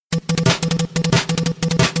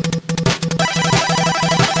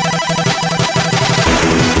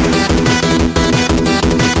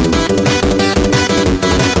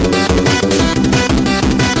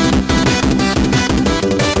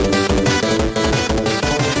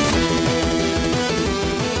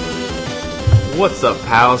What's up,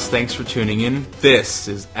 pals? Thanks for tuning in. This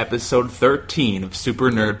is episode 13 of Super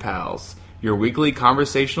Nerd Pals, your weekly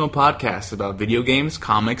conversational podcast about video games,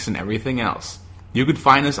 comics, and everything else. You can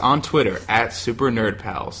find us on Twitter at Super Nerd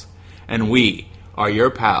Pals, and we are your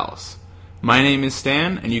pals. My name is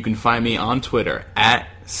Stan, and you can find me on Twitter at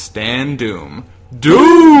Stan Doom.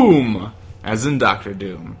 Doom! As in Dr.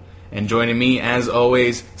 Doom. And joining me, as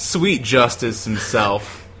always, Sweet Justice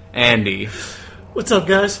himself, Andy. What's up,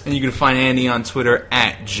 guys? And you can find Andy on Twitter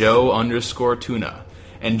at Joe_Tuna.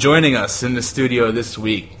 And joining us in the studio this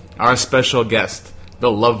week, our special guest,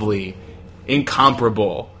 the lovely,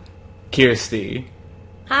 incomparable Kirsty.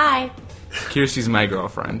 Hi. Kirsty's my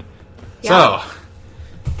girlfriend. Yeah. So,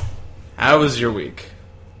 how was your week?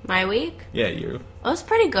 My week? Yeah, you. It was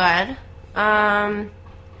pretty good. I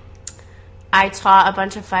taught a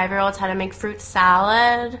bunch of 5-year-olds how to make fruit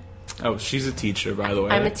salad. Oh, she's a teacher, by the way.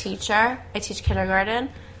 I'm a teacher. I teach kindergarten.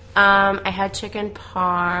 I had chicken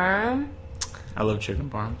parm. I love chicken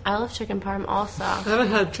parm. I love chicken parm also. I haven't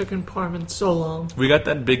had chicken parm in so long. We got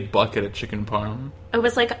that big bucket of chicken parm. It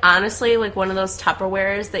was honestly one of those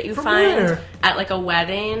Tupperwares that you From find where? at a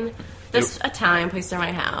wedding. This Italian place near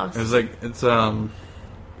my house. It's what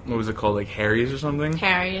was it called? Harry's or something?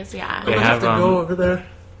 Harry's, yeah. They I have to go over there.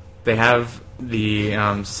 They have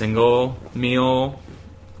the single meal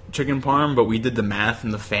chicken parm, but we did the math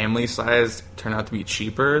and the family size turned out to be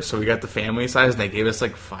cheaper, so we got the family size and they gave us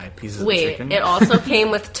 5 pieces of chicken. Wait, it also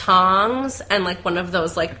came with tongs and one of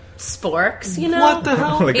those sporks, you know? What the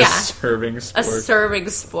hell? A Yeah. serving spork. A serving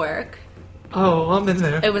spork. Oh, I'm in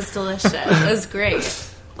there. It was delicious. It was great.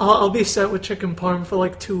 I'll be set with chicken parm for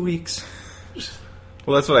 2 weeks.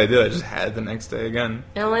 Well, that's what I did. I just had it the next day again.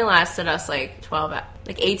 It only lasted us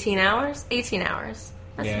 18 hours? 18 hours.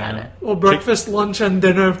 That's about it. Well, breakfast, lunch, and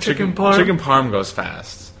dinner of chicken parm. Chicken parm goes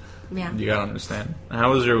fast. Yeah. You gotta understand.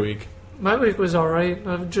 How was your week? My week was alright.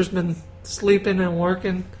 I've just been sleeping and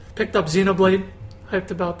working. Picked up Xenoblade.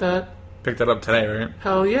 Hyped about that. Picked that up today, right?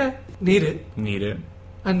 Hell yeah. Need it. Need it.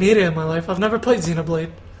 I need it in my life. I've never played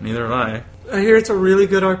Xenoblade. Neither have I. I hear it's a really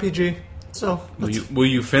good RPG. So, Will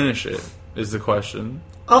you finish it, is the question.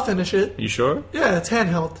 I'll finish it. You sure? Yeah, it's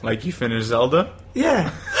handheld. Like you finished Zelda?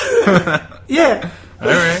 Yeah. Yeah.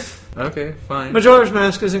 Alright. Okay, fine. Majora's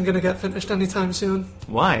Mask isn't going to get finished anytime soon.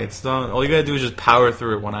 Why? It's not. All you gotta do is just power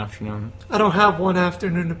through it one afternoon. I don't have one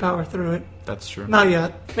afternoon to power through it. That's true. Not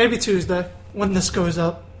yet. Maybe Tuesday, when this goes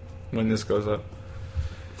up. When this goes up.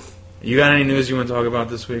 You got any news you want to talk about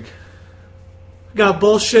this week? Got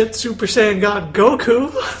bullshit Super Saiyan God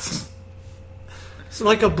Goku. It's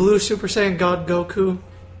like a blue Super Saiyan God Goku.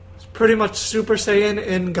 It's pretty much Super Saiyan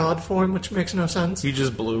in God form, which makes no sense. You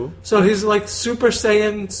just blew. So he's like Super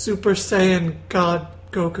Saiyan God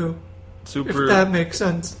Goku. Super. If that makes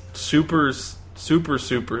sense. Super Saiyan. Super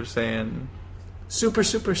Saiyan.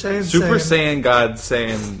 Super Saiyan God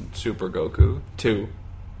Saiyan Super Goku. 2.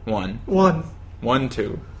 1. 1. 1,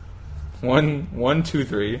 2. 1, 2,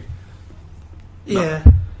 3. Yeah.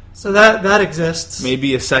 So that exists.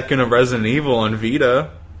 Maybe a second of Resident Evil on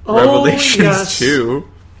Vita. Oh, Revelations yes. 2.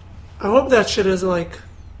 I hope that shit is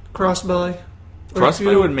crossbelly.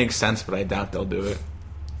 Crossplay would make sense, but I doubt they'll do it.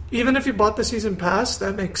 Even if you bought the season pass,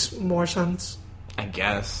 that makes more sense. I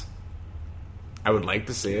guess. I would like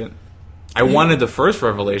to see it. I wanted the first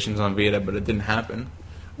Revelations on Vita, but it didn't happen.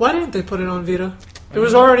 Why didn't they put it on Vita? It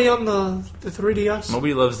was already on the 3DS.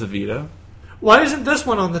 Nobody loves the Vita. Why isn't this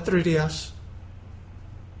one on the 3DS?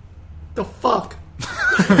 The fuck?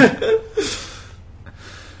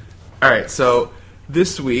 Alright, so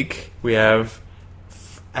this week we have,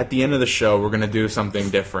 at the end of the show, we're going to do something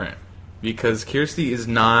different. Because Kirsty is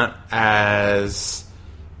not as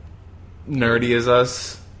nerdy as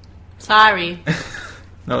us. Sorry.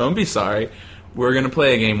 No, don't be sorry. We're going to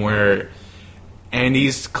play a game where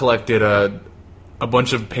Andy's collected a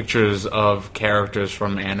bunch of pictures of characters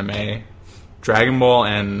from anime. Dragon Ball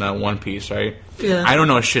and One Piece, right? Yeah. I don't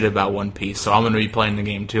know shit about One Piece, so I'm going to be playing the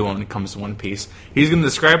game too when it comes to One Piece. He's going to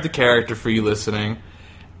describe the character for you listening,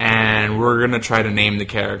 and we're going to try to name the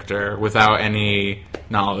character without any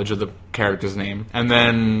knowledge of the character's name. And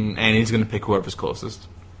then Andy's going to pick whoever's closest.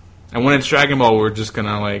 And when it's Dragon Ball, we're just going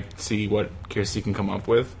to see what Kirsty can come up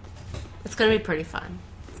with. It's going to be pretty fun.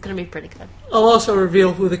 It's going to be pretty good. I'll also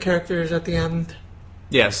reveal who the character is at the end.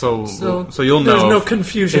 Yeah, so you'll know. There's no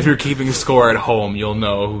confusion. If you're keeping score at home, you'll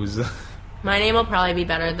know who's. My name will probably be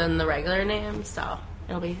better than the regular name, so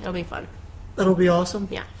it'll be fun. That'll be awesome.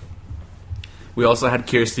 Yeah. We also had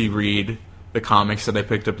Kirsty read the comics that I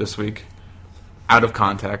picked up this week, out of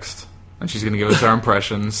context, and she's going to give us our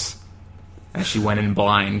impressions as she went in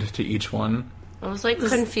blind to each one. It was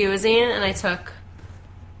confusing, and I took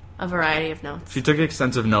a variety of notes. She took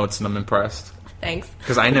extensive notes, and I'm impressed. Thanks.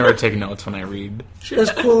 Because I never take notes when I read. She has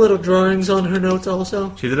cool little drawings on her notes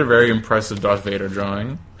also. She did a very impressive Darth Vader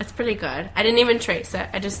drawing. It's pretty good. I didn't even trace it.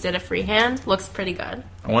 I just did a freehand. Looks pretty good.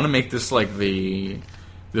 I want to make this like the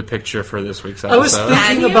picture for this week's episode. I was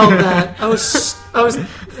thinking about that. I was.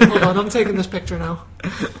 Hold on, I'm taking this picture now.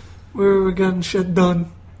 We're getting shit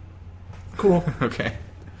done. Cool. Okay.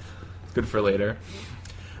 Good for later.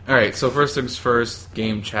 Alright, so first things first,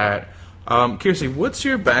 game chat. Kirsty, what's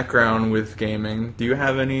your background with gaming? Do you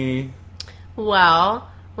have any... Well,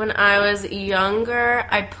 when I was younger,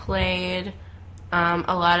 I played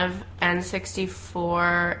a lot of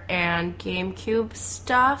N64 and GameCube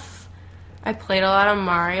stuff. I played a lot of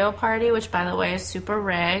Mario Party, which, by the way, is super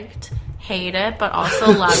rigged. Hate it, but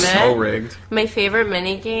also love it. So rigged. My favorite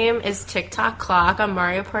minigame is Tick-Tock Clock on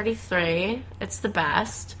Mario Party 3. It's the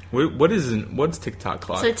best. What's TikTok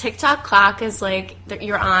Clock? So Tick-Tock Clock is like,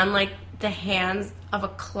 you're on like the hands of a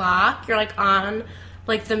clock. You're like on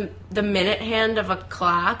like the minute hand of a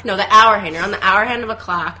clock. No, the hour hand. You're on the hour hand of a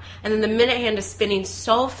clock. And then the minute hand is spinning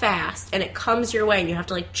so fast and it comes your way and you have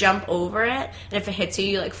to like jump over it. And if it hits you,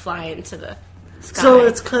 you like fly into the sky. So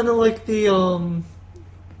it's kind of like the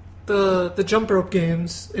jump rope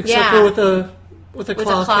games, except for with a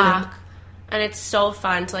clock. Hand. And it's so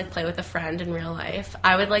fun to like play with a friend in real life.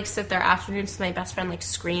 I would like sit there afternoons with my best friend like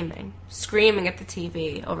screaming at the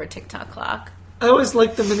TV over Tick-Tock Clock. I always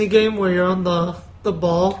like the mini game where you're on the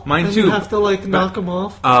ball. Mine and too. You have to like knock them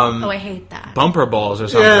off. I hate that. Bumper balls or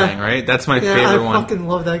something, right? That's my favorite one. I fucking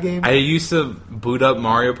love that game. I used to boot up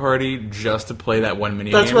Mario Party just to play that one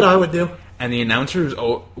mini game. That's what I would do. And the announcer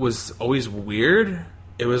was always weird.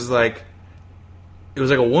 It was like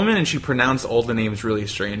a woman and she pronounced all the names really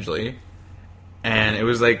strangely. And it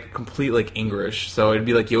was like complete like English. So it'd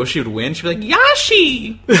be like Yoshi would win. She'd be like,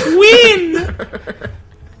 Yoshi! Win!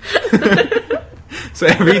 So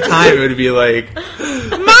every time it would be like,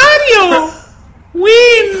 Mario!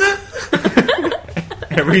 Win!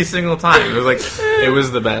 Every single time. It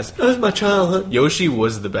was the best. That was my childhood. Yoshi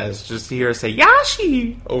was the best. Just to hear her say,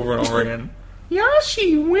 Yoshi! Over and over again.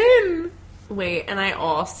 Yoshi, win! Wait, and I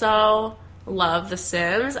also love The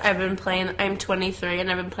Sims. I'm 23 and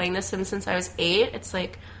I've been playing The Sims since I was 8. It's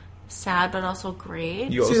like sad but also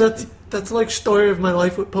great. See, that's like story of my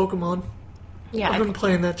life with Pokemon. Yeah, I've been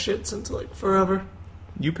playing that shit since like forever.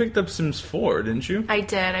 You picked up Sims 4, didn't you? I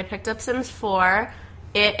did. I picked up Sims 4.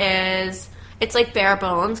 It's like bare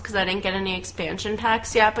bones because I didn't get any expansion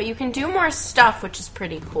packs yet, but you can do more stuff, which is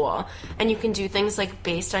pretty cool. And you can do things like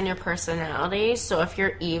based on your personality. So if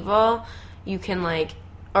you're evil, you can like,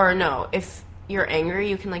 or no, if you're angry,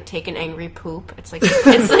 you can like take an angry poop. It's so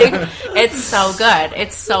good.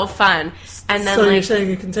 It's so fun. And then so you're saying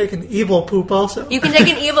you can take an evil poop also? You can take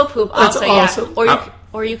an evil poop also, That's awesome. yeah.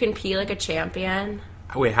 Or you can pee like a champion.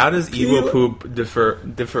 Wait, how does evil poop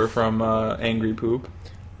differ from angry poop?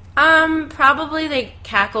 Probably they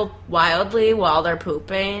cackle wildly while they're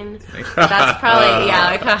pooping. That's probably,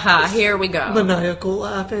 like, haha, here we go. Maniacal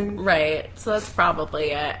laughing. Right, so that's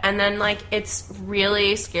probably it. And then, like, it's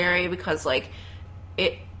really scary because, like,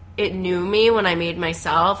 it knew me when I made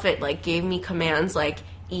myself. It, like, gave me commands like,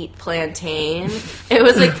 eat plantain. It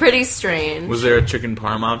was, like, pretty strange. Was there a chicken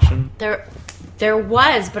parm option? There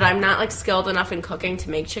was, but I'm not, like, skilled enough in cooking to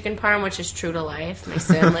make chicken parm, which is true to life. My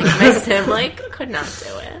sim, could not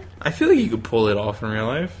do it. I feel like you could pull it off in real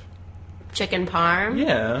life. Chicken parm?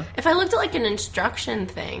 Yeah. If I looked at, like, an instruction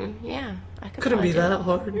thing, yeah, I could. Couldn't be that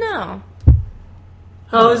hard. No.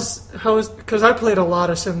 How is, because I played a lot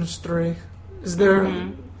of Sims 3. Is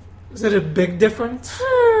it a big difference?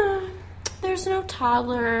 There's no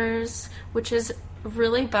toddlers, which is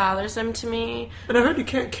really bothersome to me. And I heard you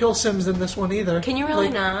can't kill Sims in this one either. Can you really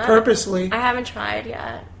not? Purposely. I haven't tried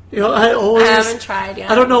yet. You know, I haven't tried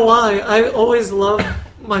yet. I don't know why. I always love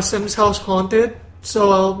my Sims house haunted,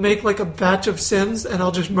 so I'll make like a batch of Sims and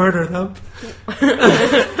I'll just murder them. But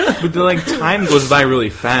the like time goes by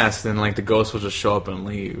really fast, and like the ghosts will just show up and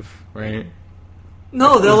leave, right?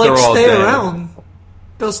 No, they'll They're like all stay dead. around.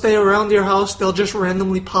 They'll stay around your house. They'll just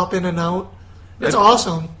randomly pop in and out. It's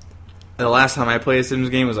awesome. The last time I played a Sims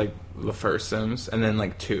game was like the first Sims, and then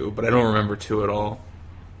like 2, but I don't remember 2 at all.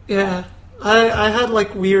 Yeah, I had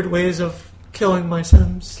like weird ways of killing my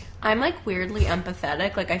Sims. I'm like weirdly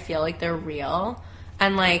empathetic. Like I feel like they're real,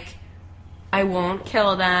 and like I won't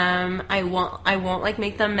kill them. I won't like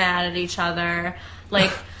make them mad at each other.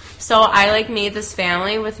 Like so I like made this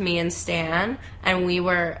family with me and Stan, and we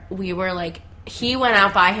were like. He went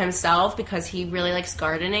out by himself because he really likes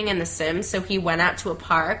gardening in The Sims, so he went out to a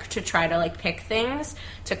park to try to, like, pick things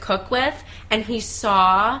to cook with, and he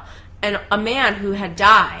saw and a man who had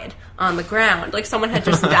died on the ground. Like, someone had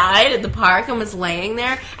just died at the park and was laying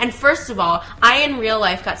there. And first of all, I in real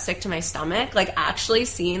life got sick to my stomach. Like, actually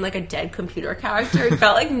seeing, like, a dead computer character. It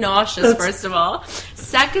felt, like, nauseous, first of all.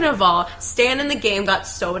 Second of all, Stan in the game got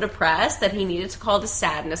so depressed that he needed to call the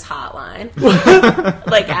sadness hotline.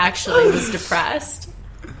 Like, actually was depressed.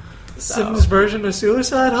 Sims version of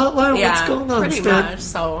Suicide Hotline? Yeah, what's going on, pretty Stan? much.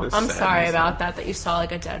 So, The I'm sorry sadness. about that you saw,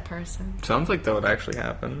 like, a dead person. Sounds like that would actually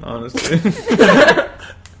happen, honestly.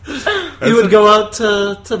 You would go out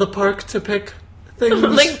to the park to pick things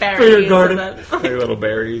Like for your berries. garden. And then, Like little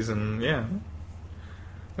berries and, yeah.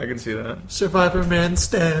 I can see that. Survivor Man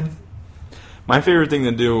Stan. My favorite thing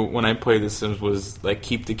to do when I played The Sims was, like,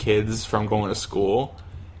 keep the kids from going to school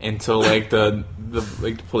until, like, the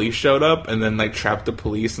police showed up, and then, like, trap the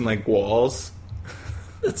police in, like, walls.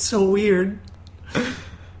 It's so weird.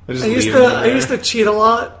 Just I used leave them to there. cheat a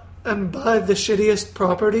lot and buy the shittiest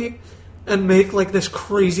property and make like this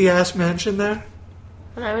crazy ass mansion there.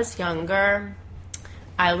 when I was younger,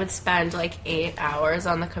 I would spend like 8 hours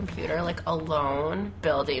on the computer, like alone,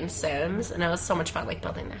 building Sims, and it was so much fun, like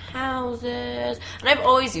building the houses. And I've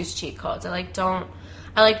always used cheat codes. I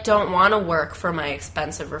don't want to work for my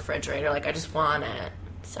expensive refrigerator. Like, I just want it.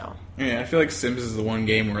 So Yeah, I feel like Sims is the one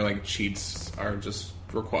game where, like, cheats are just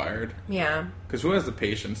required. yeah, Because who has the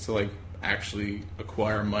patience to, like, actually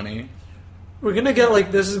acquire money? We're gonna get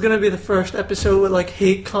like this is gonna be the first episode with like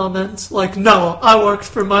hate comments. Like, no, I worked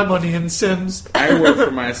for my money in Sims. I work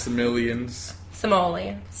for my simoleons.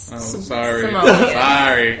 simoleons. Oh, sorry. Simoleons.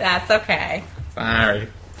 Sorry. That's okay. Sorry.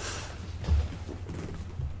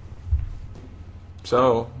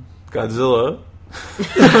 So, Godzilla.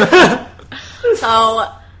 So,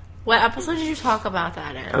 what episode did you talk about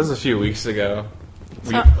that in? That was a few weeks ago.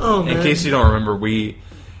 Oh man. In case you don't remember,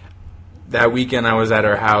 that weekend I was at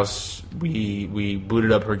her house. We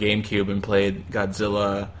booted up her GameCube and played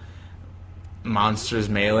Godzilla Monsters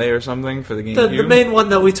Melee or something for the GameCube. The main one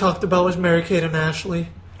that we talked about was Mary Kate and Ashley.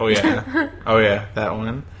 Oh yeah, that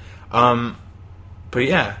one. But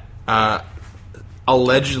yeah,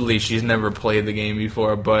 allegedly she's never played the game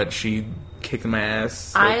before, but she kicked my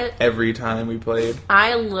ass every time we played.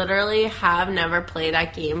 I literally have never played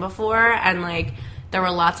that game before, and like there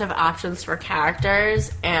were lots of options for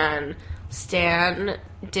characters, and Stan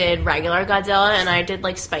did regular Godzilla, and I did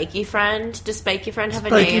like Spiky Friend. Does Spiky Friend have a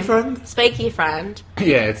Spiky name? Friend? Spiky Friend.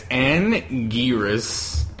 Yeah, it's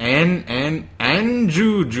Anguirus and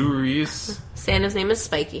Juris. Santa's name is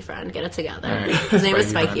Spiky Friend. Get it together. All right. His name is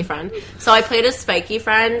Spiky Spiky Friend. So I played as Spiky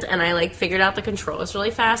Friend, and I like figured out the controls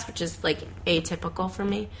really fast, which is like atypical for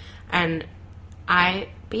me. And I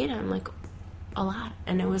beat him like a lot,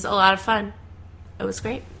 and it was a lot of fun. It was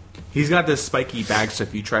great. He's got this spiky back, so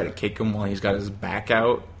if you try to kick him while he's got his back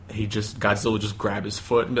out, Godzilla will just grab his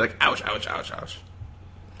foot and be like, ouch, ouch, ouch, ouch.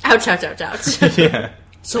 Ouch, ouch, ouch, ouch. Yeah.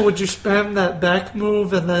 So would you spam that back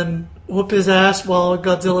move and then whoop his ass while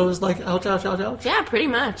Godzilla was like, ouch, ouch, ouch, ouch? Yeah, pretty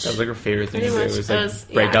much. That was like her favorite thing to Pretty do. much Was like those-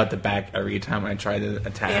 break yeah. out the back every time I tried to Yeah,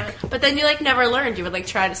 attack. but then you like never learned. You would like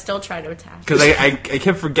try to attack. Because I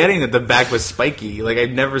kept forgetting that the back was spiky. Like,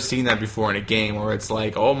 I'd never seen that before in a game where it's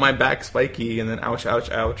like, oh, my back's spiky, and then ouch,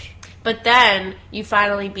 ouch, ouch. But then you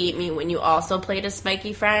finally beat me when you also played a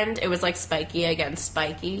Spiky Friend. It was like Spiky against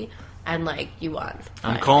Spiky, and like you won.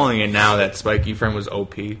 I'm calling it now that Spiky Friend was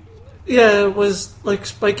OP. Yeah, it was like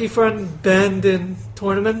Spiky Friend banned in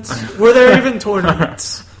tournaments. Were there even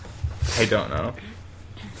tournaments? I don't know.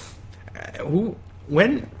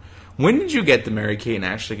 When did you get the Mary Kate and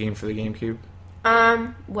Ashley game for the GameCube?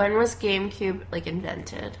 When was GameCube like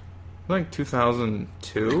invented? Like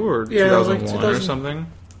 2002 or Yeah, it was like 2001 or 2000. something?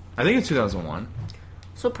 I think it's 2001.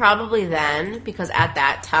 So probably then, because at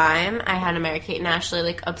that time I had a Mary Kate and Ashley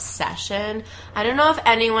like obsession. I don't know if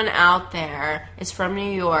anyone out there is from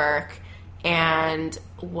New York and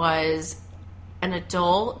was an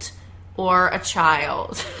adult or a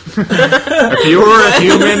child If you were a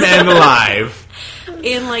human and alive.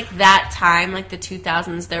 in like that time, like the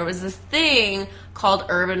 2000s. There was this thing called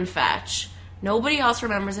Urban Fetch. Nobody else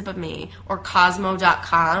remembers it but me, or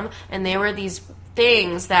Cosmo.com, and they were these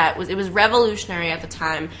things that it was revolutionary at the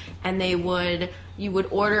time, and you would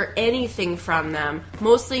order anything from them,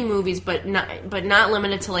 mostly movies, but not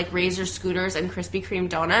limited to like Razor scooters and Krispy Kreme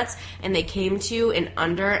donuts, and they came to you in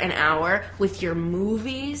under an hour with your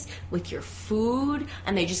movies, with your food,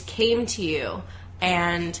 and they just came to you.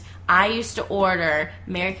 And I used to order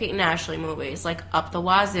Mary Kate and Ashley movies like up the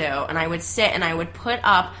wazoo, and I would sit and I would put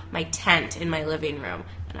up my tent in my living room,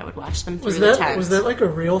 and I would watch them through the tent. Was that like a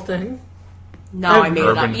real thing? No, I made it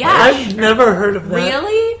up. Urban Yeah, I've never heard of that.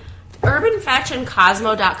 really? Urban Fetch and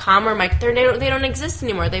Cosmo.com are they don't exist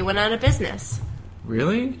anymore. They went out of business.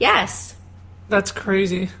 Really? Yes. That's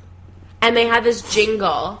crazy. And they had this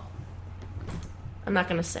jingle. I'm not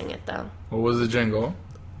going to sing it, though. What was the jingle?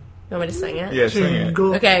 You want me to sing it? Yeah, sing it.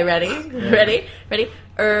 Jingle. Okay, ready? Yeah. Ready?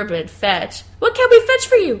 Urban Fetch. What can we fetch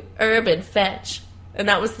for you? Urban Fetch. And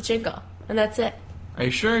that was the jingle. And that's it. Are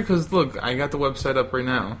you sure? Because, look, I got the website up right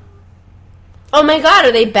now. Oh my god,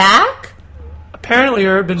 are they back? Apparently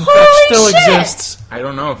Urban Fetch Holy still shit! exists. I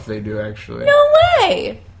don't know if they do, actually. No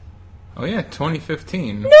way! Oh, yeah,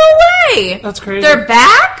 2015. No way! That's crazy. They're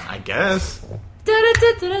back? I guess.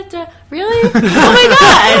 Da-da-da-da-da-da. Really? Oh my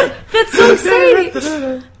god! That's so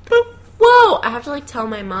exciting! Whoa! I have to, tell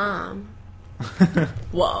my mom.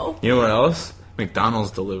 Whoa. You know what else?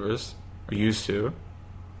 McDonald's delivers. Or used to.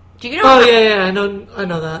 Do you know Oh, yeah, I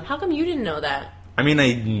know that. How come you didn't know that? I mean,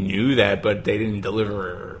 I knew that, but they didn't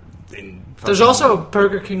deliver in There's fucking- also a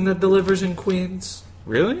Burger King that delivers in Queens.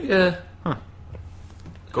 Really? Yeah.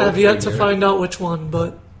 Go I've yet to figure. find out which one,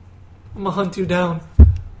 but I'm gonna hunt you down.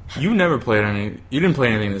 You never played any... You didn't play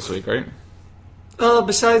anything this week, right?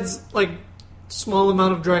 Besides, small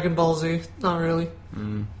amount of Dragon Ball Z. Not really.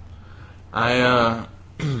 I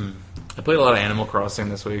played a lot of Animal Crossing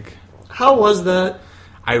this week. How was that?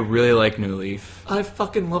 I really like New Leaf. I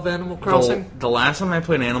fucking love Animal Crossing. The last time I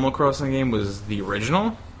played an Animal Crossing game was the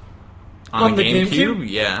original. On the GameCube? GameCube?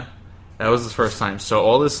 Yeah. That was the first time. So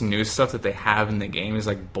all this new stuff that they have in the game is,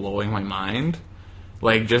 blowing my mind.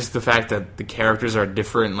 Just the fact that the characters are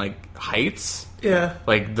different, heights. Yeah.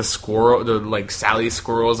 The squirrel, Sally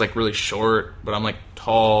Squirrel is, really short, but I'm,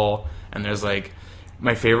 tall. And there's,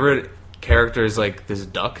 my favorite character is, this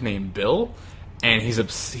duck named Bill. And he's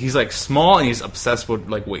small and he's obsessed with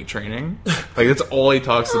weight training. That's all he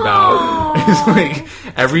talks about. It's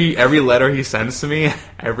every letter he sends to me,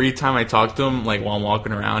 every time I talk to him, while I'm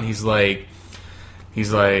walking around, he's like,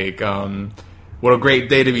 what a great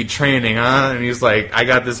day to be training, huh? And he's like, I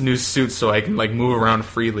got this new suit so I can move around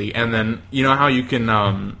freely. And then you know how you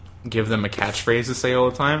can give them a catchphrase to say all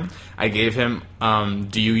the time? I gave him,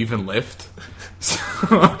 do you even lift?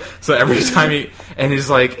 So every time his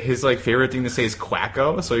favorite thing to say is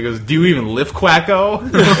Quacko. So he goes, do you even lift Quacko?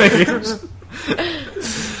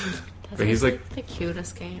 But he's the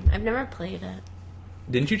cutest game. I've never played it.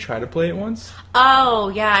 Didn't you try to play it once? Oh,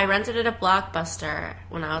 yeah, I rented it at Blockbuster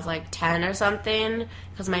when I was 10 or something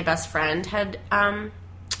because my best friend had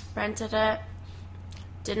rented it.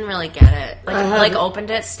 Didn't really get it. Opened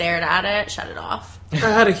it, stared at it, shut it off. I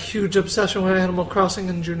had a huge obsession with Animal Crossing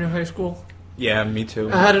in junior high school. Yeah, me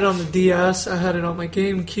too. I had it on the DS. I had it on my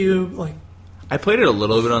GameCube. I played it a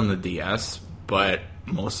little bit on the DS, but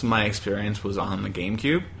most of my experience was on the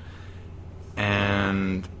GameCube.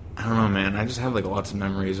 And I don't know, man. I just have lots of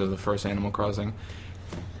memories of the first Animal Crossing.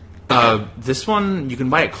 This one, you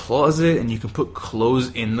can buy a closet and you can put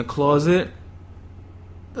clothes in the closet.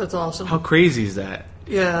 That's awesome. How crazy is that?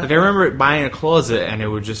 Yeah. I remember buying a closet and it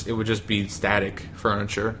would just be static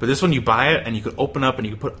furniture. But this one, you buy it and you could open up and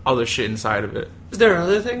you could put other shit inside of it. Is there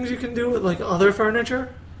other things you can do with other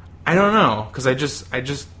furniture? I don't know, because I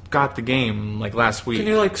just got the game last week. Can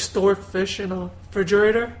you store fish in a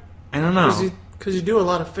refrigerator? I don't know. Because you do a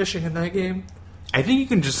lot of fishing in that game. I think you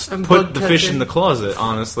can just And put bug the fish catching. in the closet,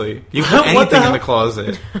 honestly. You can put What the anything in hell? the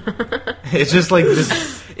closet. It's just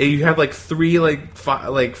this. You have three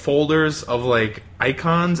folders of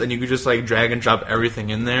icons, and you could just drag and drop everything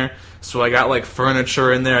in there. So I got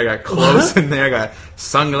furniture in there, I got clothes in there, I got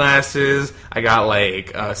sunglasses, I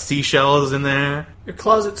got seashells in there. Your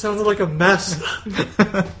closet sounds like a mess.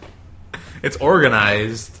 It's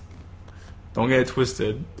organized. Don't get it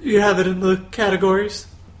twisted. You have it in the categories.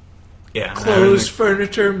 Yeah. Clothes,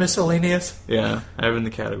 furniture, miscellaneous. Yeah, I have it in the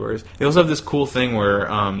categories. They also have this cool thing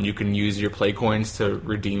where you can use your play coins to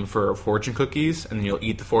redeem for fortune cookies, and then you'll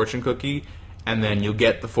eat the fortune cookie, and then you'll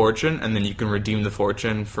get the fortune, and then you can redeem the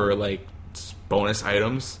fortune for bonus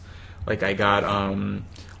items. I got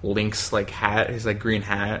Link's hat, his green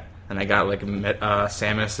hat, and I got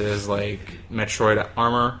Samus's Metroid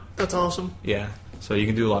armor. That's awesome. Yeah, so you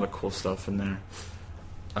can do a lot of cool stuff in there.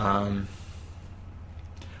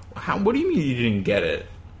 What do you mean you didn't get it?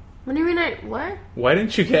 What do you mean what? Why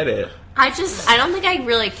didn't you get it? I don't think I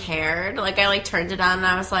really cared. I turned it on and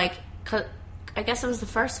I was I guess it was the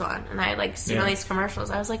first one. And I seen all these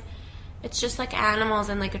commercials. I was it's just animals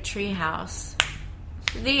in a tree house.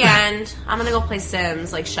 The end. I'm gonna go play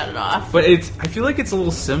Sims. Shut it off. But I feel like it's a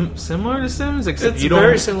little similar to Sims, except It's you don't.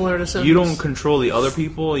 very similar to Sims. You don't control the other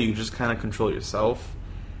people. You just kind of control yourself.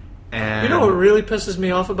 And You know what really pisses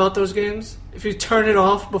me off about those games? If you turn it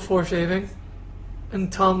off before saving.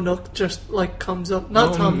 and Tom Nook just like comes up.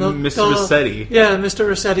 Not Tom Nook, Mr. Rossetti. Yeah, Mr.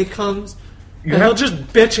 Rossetti comes, and he'll just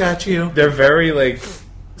bitch at you. They're very like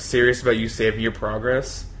serious about you saving your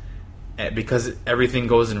progress. Because everything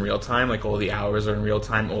goes in real time, like all the hours are in real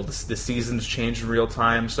time, all the seasons change in real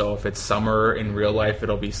time. So if it's summer in real life,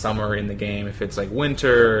 it'll be summer in the game. If it's like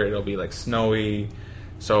winter, it'll be like snowy.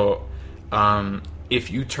 So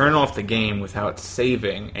if you turn off the game without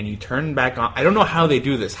saving and you turn back on, I don't know how they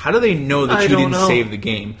do this. How do they know that you didn't save the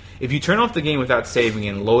game? If you turn off the game without saving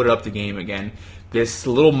and load up the game again, this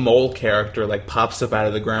little mole character like pops up out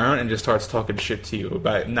of the ground and just starts talking shit to you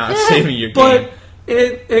about not saving your game.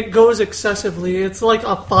 It goes excessively. It's like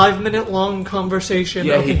a 5-minute long conversation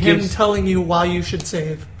of him telling you why you should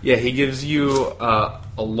save. Yeah, he gives you a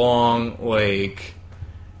long like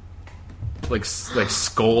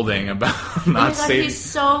scolding about not saving. He's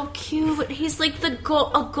so cute. He's like a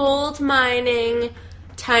gold mining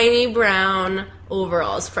tiny brown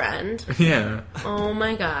overalls friend. Yeah. Oh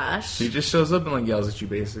my gosh. He just shows up and like yells at you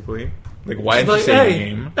basically. Like, why did you save your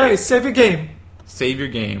game? Hey, save your game. Save your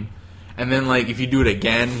game. And then, like, if you do it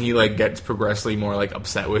again, he, like, gets progressively more, like,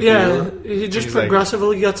 upset with you. Yeah, he just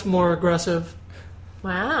progressively gets more aggressive.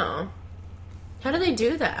 Wow. How do they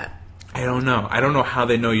do that? I don't know. I don't know how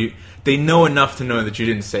they know you. They know enough to know that you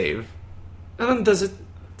didn't save. And then does it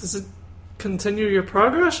continue your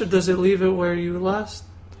progress, or does it leave it where you last?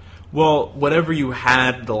 Well, whatever you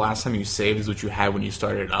had the last time you saved is what you had when you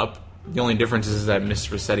started it up. The only difference is that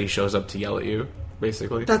Mr. Rossetti shows up to yell at you,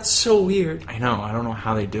 basically. That's so weird. I know. I don't know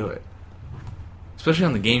how they do it. Especially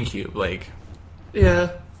on the GameCube, like...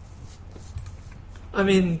 Yeah. I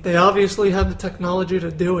mean, they obviously have the technology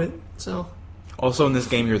to do it, so... Also in this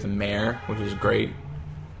game, you're the mayor, which is great.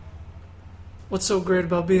 What's so great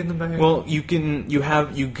about being the mayor? Well, you can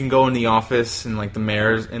go in the office and, like, the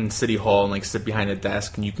mayor's in City Hall and, like, sit behind a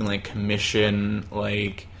desk, and you can, like, commission,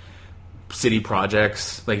 like, city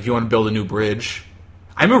projects. Like, if you want to build a new bridge...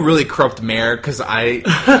 I'm a really corrupt mayor because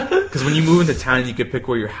when you move into town, you could pick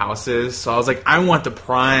where your house is. So I was like, I want the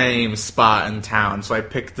prime spot in town. So I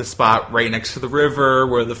picked the spot right next to the river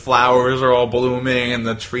where the flowers are all blooming and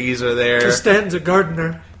the trees are there. Stan's a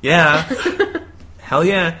gardener. Yeah. Hell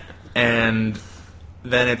yeah. And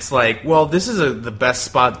then it's like, well, this is the best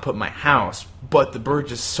spot to put my house, but the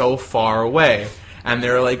bridge is so far away. And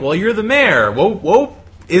they're like, well, you're the mayor. Whoa.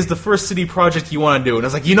 Is the first city project you want to do? And I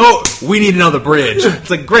was like, we need another bridge. It's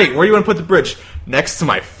like, great, where do you want to put the bridge? Next to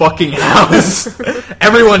my fucking house.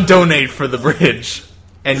 Everyone donate for the bridge.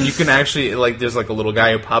 And you can actually, like, there's like a little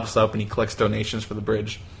guy who pops up and he collects donations for the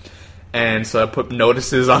bridge. And so I put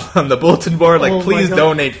notices on the bulletin board, like, please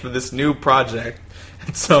donate for this new project.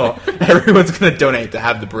 And so everyone's going to donate to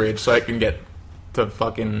have the bridge so I can get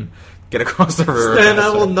across the river. Stan, I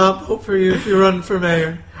will not vote for you if you run for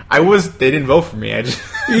mayor. They didn't vote for me. I just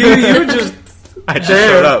I just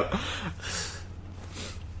showed up.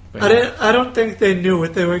 I don't think they knew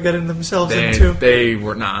what they were getting themselves into. They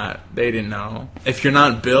were not. They didn't know. If you're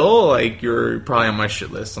not Bill, like, you're probably on my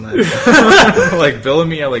shit list. On that. Like, Bill and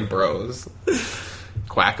me are like bros.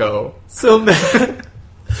 Quacko. So, man,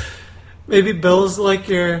 maybe Bill's like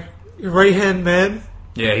your right-hand man?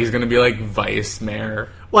 Yeah, he's going to be like vice mayor.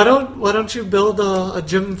 Why don't you build a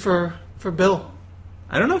gym for Bill?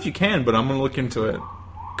 I don't know if you can, but I'm going to look into it.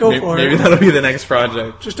 Go for it. Maybe that'll be the next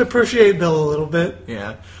project. Just appreciate Bill a little bit.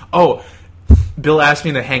 Yeah. Oh, Bill asked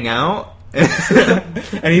me to hang out.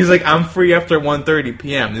 And he's like, I'm free after 1:30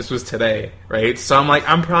 p.m. This was today, right? So I'm like,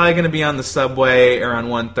 I'm probably going to be on the subway around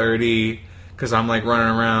 1:30 because I'm like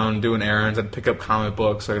running around doing errands. I'd pick up comic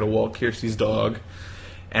books. So I got to walk Kirsty's dog.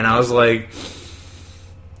 And I was like,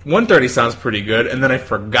 1:30 sounds pretty good. And then I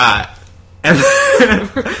forgot. And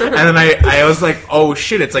then I was like, oh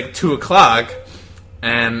shit, it's like 2 o'clock.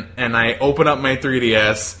 And I open up my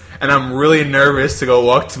 3DS, and I'm really nervous to go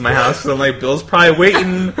walk to my house because I'm like, Bill's probably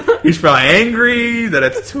waiting. He's probably angry that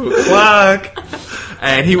it's 2 o'clock.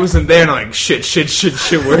 And he wasn't there, and I'm like, shit,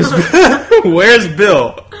 where's Bill? Where's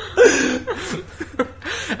Bill?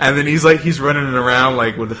 And then he's running around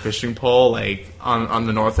like with a fishing pole like on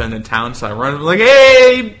the north end of town. So I run, I'm like,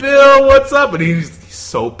 hey Bill, what's up? And he's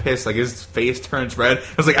so pissed, like his face turns red. I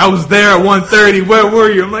was like, I was there at 1:30. Where were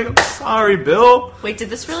you? I'm like, I'm sorry, Bill. Wait, did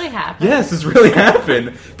this really happen? Yes, this really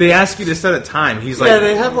happened. They ask you to set a time. He's like, yeah,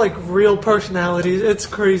 they have like real personalities. It's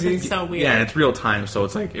crazy. It's so weird. Yeah, and it's real time, so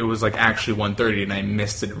it's like it was like actually 1:30, and I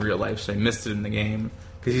missed it in real life, so I missed it in the game.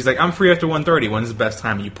 Because he's like, I'm free after 1:30. When's the best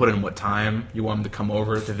time? And you put in what time you want him to come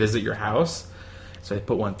over to visit your house. So I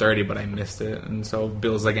put 1:30, but I missed it. And so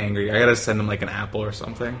Bill's like angry. I gotta send him like an apple or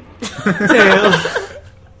something. Damn.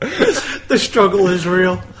 The struggle is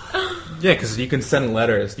real. Yeah, because you can send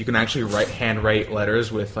letters. You can actually handwrite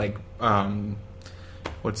letters with like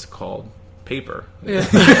what's it called? Paper. Yeah.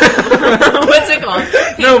 What's it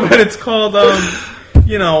called? No, but it's called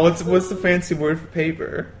what's the fancy word for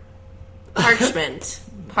paper? Parchment.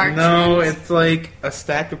 Parchment. No, it's like a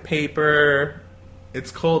stack of paper.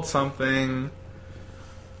 It's called something.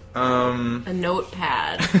 A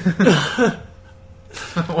notepad.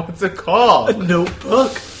 What's it called? A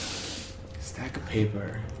notebook. Stack of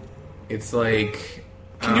paper. It's like.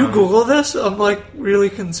 Can you Google this? I'm like really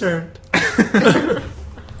concerned.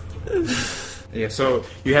 Yeah, so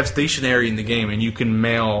you have stationery in the game, and you can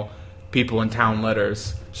mail people in town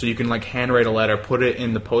letters. So you can like handwrite a letter, put it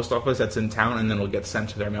in the post office that's in town, and then it'll get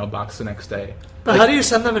sent to their mailbox the next day. But how do you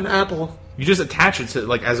send them an apple? You just attach it to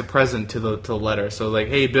like as a present to the letter. So like,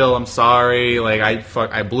 hey Bill, I'm sorry. Like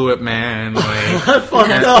I blew it, man. Like I fucked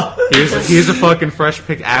up. here's a fucking fresh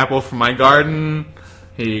picked apple from my garden.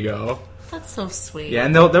 Here you go. That's so sweet. Yeah,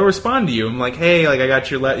 and they'll respond to you. I'm like, hey, like I got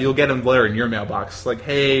your letter. You'll get a letter in your mailbox. Like,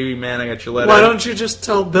 hey man, I got your letter. Why don't you just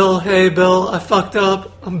tell Bill, hey Bill, I fucked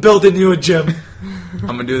up. I'm building you a gym. I'm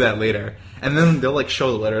gonna do that later. And then they'll like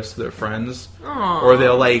show the letters to their friends, Aww. or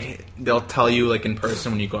they'll tell you like in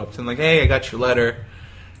person when you go up to them, like, hey, I got your letter.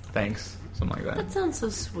 Thanks, something like that. That sounds so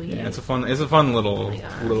sweet. Yeah, it's a fun little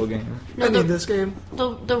game. I need this game.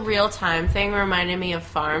 The real time thing reminded me of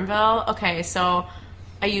Farmville. Okay, so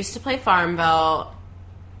I used to play Farmville.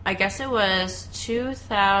 I guess it was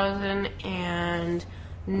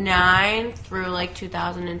 2009 through like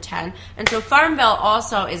 2010. And so Farmville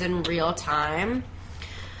also is in real time.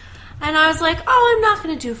 And I was like, oh, I'm not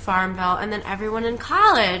going to do Farmville. And then everyone in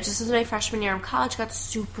college, this was my freshman year of college, got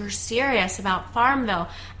super serious about Farmville.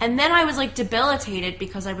 And then I was like debilitated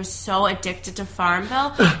because I was so addicted to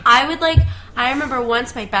Farmville. I remember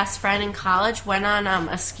once my best friend in college went on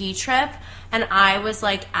a ski trip. And I was,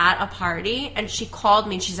 like, at a party, and she called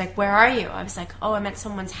me, and she's like, where are you? I was like, oh, I'm at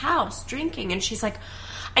someone's house drinking. And she's like,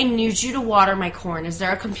 I need you to water my corn. Is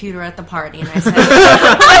there a computer at the party? And I said,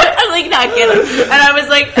 I'm, like, not kidding. And I was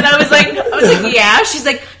like, yeah. She's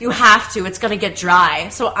like, you have to. It's going to get dry.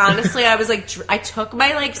 So, honestly, I was like, I took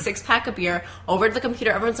my, like, 6-pack of beer over to the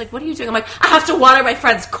computer. Everyone's like, what are you doing? I'm like, I have to water my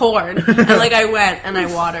friend's corn. And, like, I went, and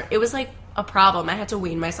I watered. It was, like, a problem. I had to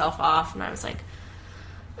wean myself off, and I was like,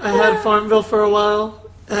 I had Farmville for a while,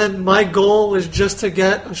 and my goal was just to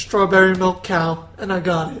get a strawberry milk cow, and I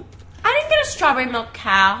got it. I didn't get a strawberry milk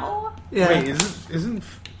cow. Yeah. Wait, isn't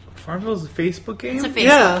Farmville's a Facebook game? It's a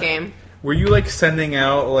Facebook game. Were you like sending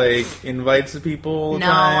out like invites to people all the No,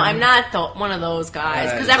 time? I'm not one of those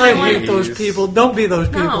guys. Because I everyone, hate those people. Don't be those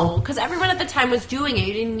people. no, because everyone at the time was doing it.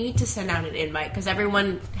 You didn't need to send out an invite because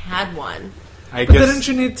everyone had one. I But guess didn't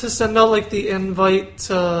you need to send out like the invite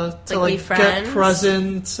to be like get friends?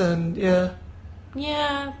 presents and yeah?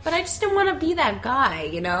 Yeah, but I just didn't want to be that guy.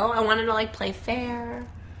 You know, I wanted to like play fair.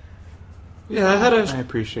 Yeah, I I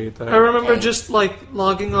appreciate that. I remember Thanks. just like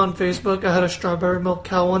logging on Facebook. I had a strawberry milk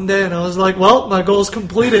cow one day, and I was like, "Well, my goal's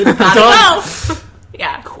completed. Done." Go.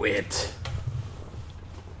 Yeah. Quit.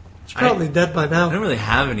 It's probably dead by I don't now. really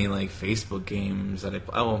have any like Facebook games that I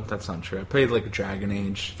play. Oh, that's not true. I played like Dragon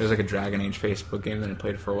Age. There's like a Dragon Age Facebook game that I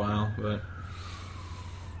played for a while, but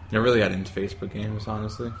never really got into Facebook games,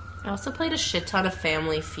 honestly. I also played a shit ton of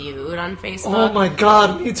Family Feud on Facebook. Oh my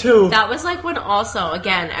god, me too. That was like when also,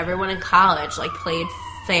 again, everyone in college like played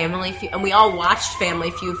Family Feud, and we all watched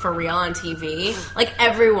Family Feud for real on TV. Like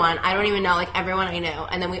everyone, I don't even know, like everyone I knew,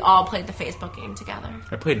 and then we all played the Facebook game together.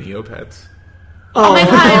 I played Neopets. Oh my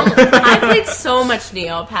god, I played so much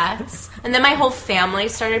Neopets, and then my whole family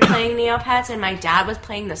started playing Neopets, and my dad was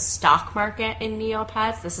playing the stock market in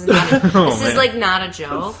Neopets. This is not man. not a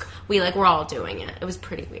joke. We're all doing it. It was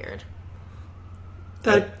pretty weird.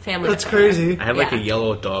 Family That's affair. crazy. I had like a Yeah.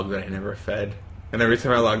 yellow dog that I never fed. And every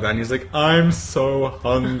time I logged on, he's like, I'm so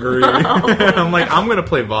hungry. I'm like, I'm going to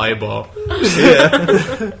play volleyball.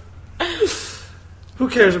 Yeah. Who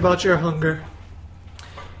cares about your hunger?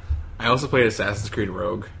 I also played Assassin's Creed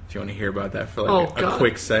Rogue, if you want to hear about that for like Oh, a God.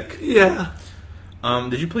 quick sec. Yeah.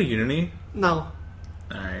 Did you play Unity? No.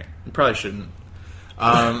 Alright. You probably shouldn't.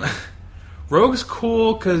 Rogue's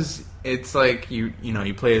cool because it's like, you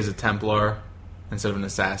play as a Templar instead of an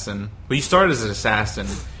assassin. But you start as an assassin,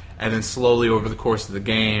 and then slowly over the course of the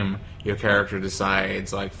game, your character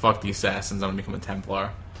decides, like, fuck the assassins, I'm going to become a Templar.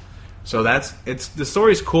 So the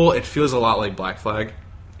story's cool. It feels a lot like Black Flag.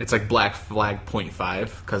 It's like Black Flag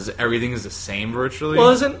 0.5, because everything is the same virtually. Well,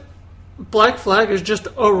 isn't Black Flag is just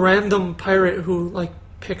a random pirate who like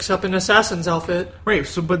picks up an assassin's outfit? Right,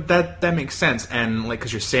 so but that makes sense, and like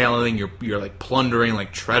because you're sailing, you're like plundering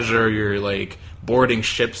like treasure, you're like boarding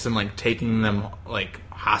ships and like taking them like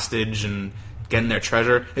hostage and getting their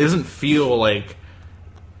treasure. It doesn't feel like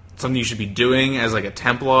something you should be doing as like a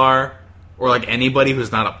Templar or like anybody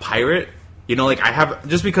who's not a pirate. You know, like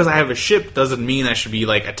just because I have a ship doesn't mean I should be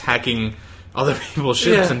like attacking other people's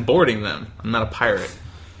ships and boarding them. I'm not a pirate.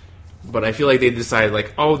 But I feel like they decided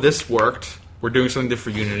like, oh, this worked. We're doing something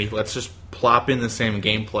different for Unity. Let's just plop in the same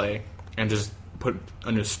gameplay and just put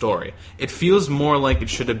a new story. It feels more like it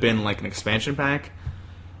should have been like an expansion pack,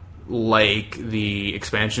 like the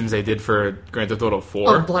expansions they did for Grand Theft Auto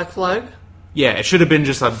 4. Oh, Black Flag? Yeah, it should have been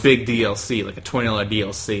just a big DLC, like a $20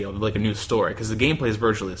 DLC, or like a new story, because the gameplay is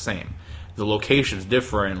virtually the same. The location's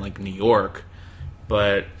different, like New York,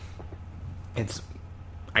 but it's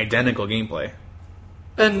identical gameplay.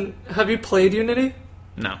 And have you played Unity?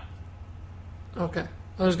 No. Okay.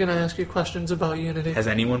 I was going to ask you questions about Unity. Has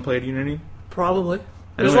anyone played Unity? Probably.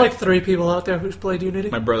 There's like 3 people out there who's played Unity.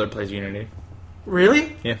 My brother plays Unity.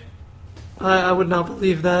 Really? Yeah. I would not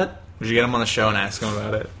believe that. We should get him on the show and ask him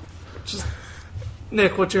about it. Just,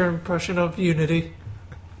 Nick, what's your impression of Unity?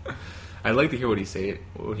 I'd like to hear what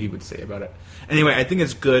he would say about it. Anyway, I think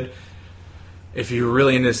it's good if you're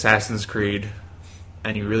really into Assassin's Creed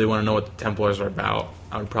and you really want to know what the Templars are about.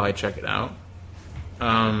 I would probably check it out.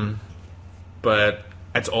 But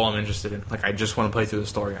that's all I'm interested in. Like, I just want to play through the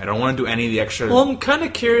story. I don't want to do any of the extra... Well, I'm kind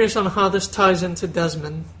of curious on how this ties into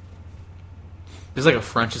Desmond. There's like a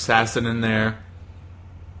French assassin in there.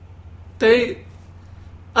 I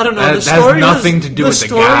don't know. That has nothing to do with the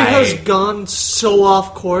guy. The story has gone so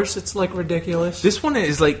off course, it's like ridiculous. This one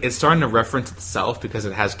is like, it's starting to reference itself because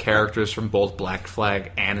it has characters from both Black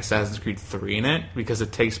Flag and Assassin's Creed 3 in it, because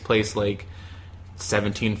it takes place like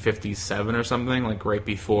 1757 or something, like right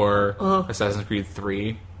before Assassin's Creed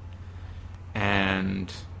 3.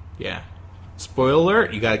 And yeah, spoiler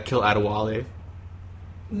alert: you gotta kill Adewale.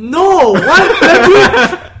 No,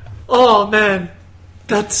 what? Oh man,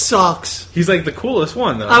 that sucks. He's like the coolest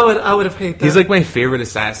one though. I would have hated that. He's like my favorite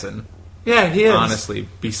assassin. Yeah, he is. Honestly,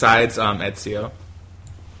 besides Ezio.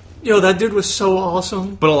 Yo, that dude was so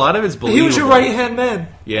awesome. But a lot of it's believable. He was your right hand man.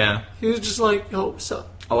 Yeah. He was just like, yo, what's up?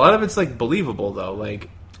 A lot of it's like believable though. Like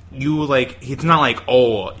it's not like,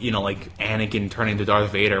 oh, you know, like Anakin turning to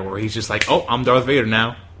Darth Vader, where he's just like, oh, I'm Darth Vader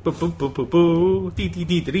now. Boo boo boo boo boo. Dee dee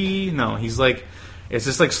dee dee. No, he's like, it's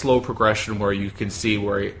just like slow progression where you can see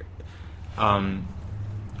where,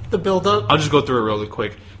 the build up. I'll just go through it really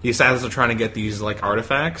quick. The assassins are trying to get these like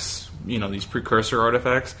artifacts, you know, these precursor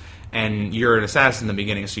artifacts, and you're an assassin in the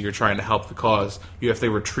beginning, so you're trying to help the cause. You have to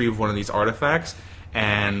retrieve one of these artifacts.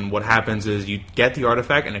 And what happens is you get the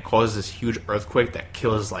artifact, and it causes this huge earthquake that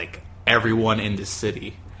kills like everyone in the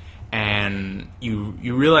city. And you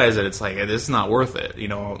realize that it's like, this is not worth it. You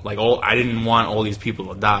know, like I didn't want all these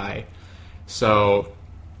people to die. So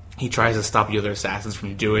he tries to stop the other assassins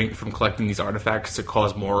from collecting these artifacts to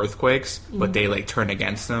cause more earthquakes, but they like turn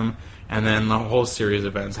against him. And then the whole series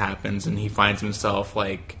of events happens, and he finds himself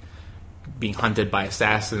like being hunted by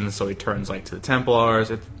assassins, so he turns like to the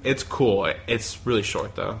Templars. It's cool. It's really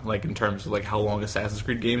short though, like in terms of like how long Assassin's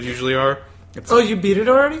Creed games usually are. You beat it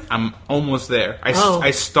already? I'm almost there.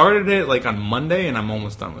 I started it like on Monday, and I'm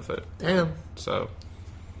almost done with it. Damn. So,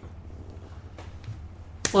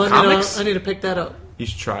 well, comics? I need to pick that up. You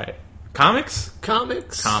should try it. Comics.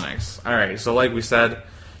 All right. So like we said,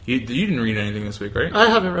 you didn't read anything this week, right? I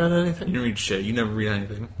haven't read anything. You didn't read shit. You never read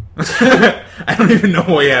anything. I don't even know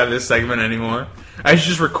why you have this segment anymore. I should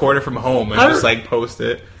just record it from home and just like post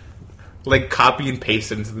it, like copy and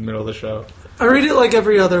paste it into the middle of the show. I read it like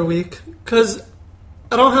every other week because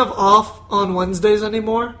I don't have off on Wednesdays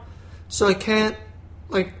anymore, so I can't,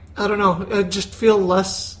 like, I don't know, I just feel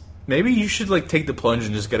less. Maybe you should like take the plunge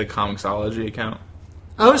and just get a Comixology account.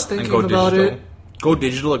 I was thinking about it. Go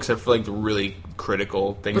digital, except for like the really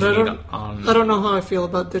critical things you need on. I don't know how I feel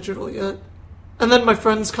about digital yet. And then my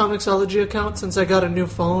friend's Comixology account, since I got a new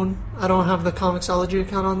phone, I don't have the Comixology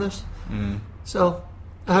account on this. So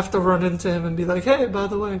I have to run into him and be like, hey, by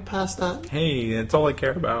the way, pass that. Hey, that's all I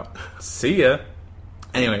care about. See ya.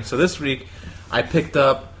 Anyway, so this week I picked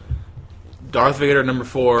up Darth Vader number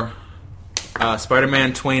 4,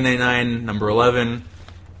 Spider-Man 2099 number 11,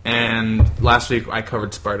 and last week I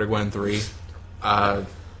covered Spider-Gwen 3.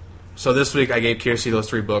 So this week I gave Kiersey those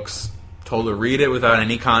 3 books, told her to read it without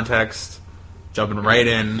any context, jumping right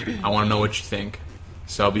in. I want to know what you think.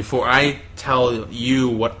 So before I tell you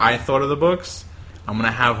what I thought of the books, I'm going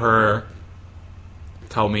to have her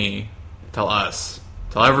tell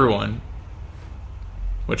everyone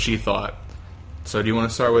what she thought. So do you want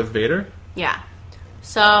to start with Vader? Yeah.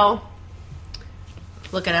 So,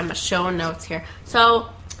 looking at my show notes here. So,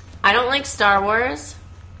 I don't like Star Wars.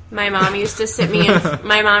 My mom used to sit me in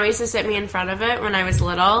front of it when I was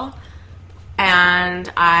little,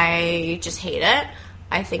 and I just hate it.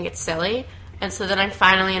 I think it's silly. And so then I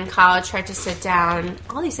finally in college tried to sit down.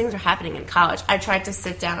 All these things are happening in college. I tried to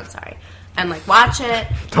sit down, and like watch it.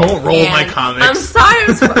 Don't roll my comics. I'm sorry,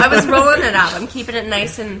 I was rolling it out. I'm keeping it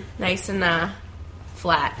nice and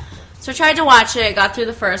flat. So I tried to watch it, got through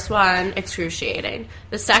the first one, excruciating.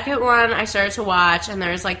 The second one I started to watch, and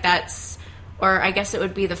there's like or I guess it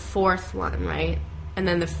would be the fourth one, right? And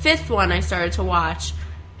then the fifth one I started to watch,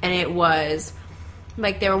 and it was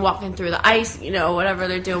like they were walking through the ice, whatever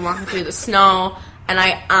they're doing, walking through the snow. And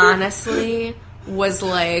I honestly was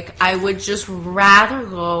like, I would just rather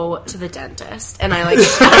go to the dentist. And I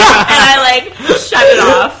shut it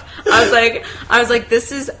off. I was like,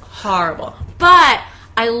 this is horrible. But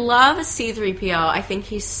I love C-3PO. I think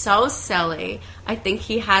he's so silly. I think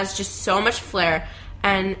he has just so much flair.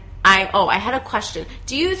 And I had a question.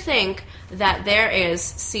 Do you think that there is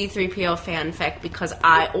C-3PO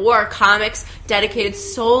fanfic or comics dedicated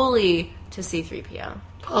solely to C-3PO?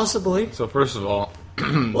 Possibly. So first of all,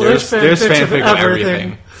 well, there's fanfic of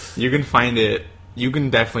everything. You can find it. You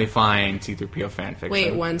can definitely find C-3PO fanfiction.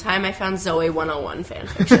 Wait, one time I found Zoe 101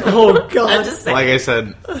 fanfiction. Oh, God. I'm just saying. Like I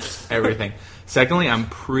said, everything. Secondly, I'm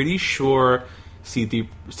pretty sure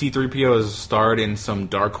C-3PO has starred in some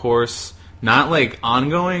Dark Horse, not like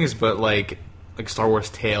ongoings, but like Star Wars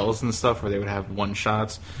Tales and stuff where they would have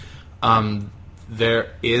one-shots.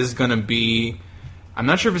 There is going to be... I'm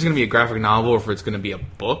not sure if it's going to be a graphic novel or if it's going to be a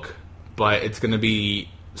book, but it's going to be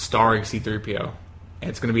starring C-3PO. And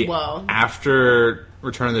it's going to be after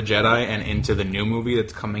Return of the Jedi and into the new movie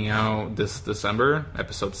that's coming out this December,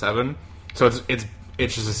 Episode 7. So it's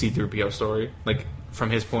just a C-3PO story, like from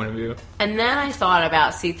his point of view. And then I thought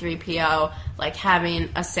about C-3PO like having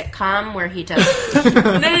a sitcom where he does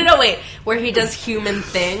where he does human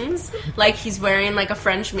things, like he's wearing like a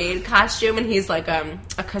French maid costume and he's like a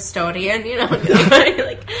custodian,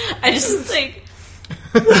 like I just like.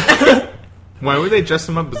 Why would they dress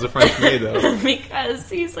him up as a French maid though? Because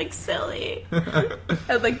he's like silly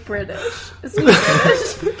and like British. Is he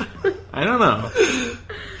British? I don't know.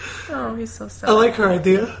 Oh, he's so silly. I like her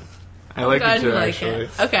idea. I like it too, like actually.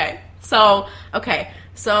 Okay.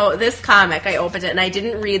 So this comic, I opened it, and I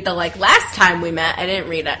didn't read the, last time we met, I didn't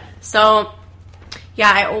read it. So,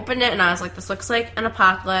 yeah, I opened it, and I was like, this looks like an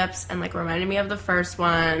apocalypse, and, reminded me of the first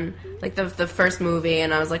one, the first movie,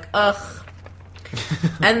 and I was like, ugh.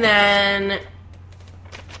 And then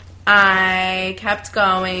I kept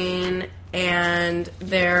going, and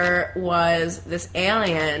there was this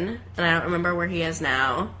alien, and I don't remember where he is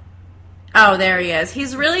now. Oh, there he is.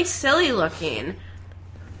 He's really silly looking.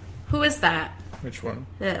 Who is that? Which one?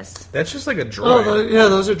 This. That's just like a droid. Oh, yeah,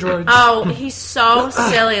 those are droids. Oh, he's so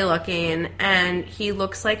silly looking, and he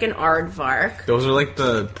looks like an aardvark. Those are like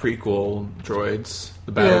the prequel droids,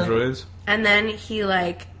 the battle droids. And then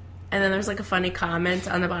and then there's a funny comment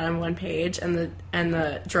on the bottom of one page, and the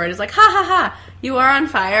droid is like, ha ha ha, you are on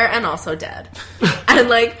fire and also dead.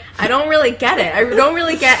 And I don't really get it. I don't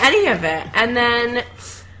really get any of it. And then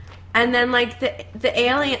the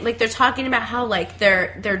alien, they're talking about how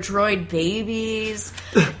they're droid babies,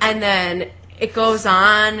 and then it goes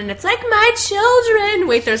on, and it's like, my children.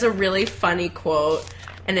 Wait, there's a really funny quote,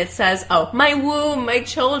 and it says, "Oh, my womb, my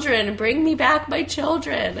children, bring me back my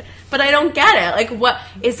children." But I don't get it. What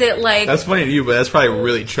is it like? That's funny to you, but that's probably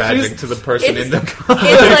really tragic to the person in the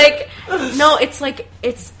comic.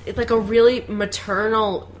 It's like a really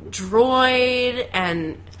maternal droid,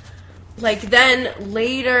 and then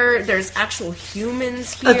later there's actual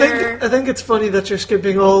humans here. I think it's funny that you're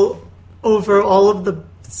skipping over all of the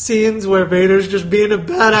scenes where Vader's just being a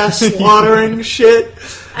badass slaughtering shit.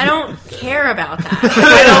 I don't care about that.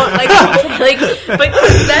 I don't but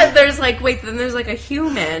then there's then there's a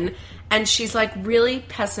human, and she's really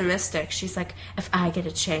pessimistic. She's like, if I get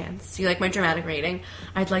a chance, you like my dramatic rating?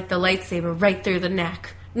 I'd like the lightsaber right through the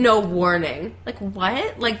neck. No warning.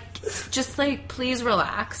 What? Just please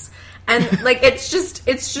relax. And it's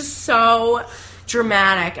just so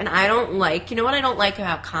dramatic, and I don't you know what I don't like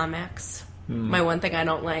about comics? My one thing I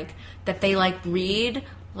don't like, that they read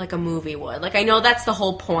like a movie would. I know that's the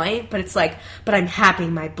whole point, but it's but I'm happy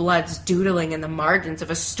my blood's doodling in the margins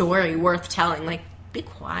of a story worth telling. Be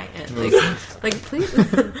quiet. Please.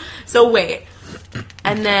 So wait.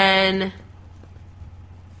 And then,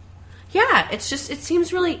 yeah, it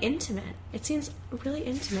seems really intimate. It seems really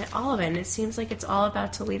intimate, all of it. And it seems like it's all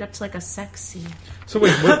about to lead up to a sex scene. So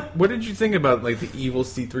wait, what did you think about the evil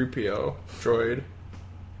C-3PO droid?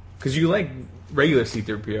 Because you like regular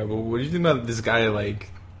C-3PO, but what did you think about this guy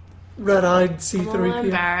red-eyed I'm a C-3PO. little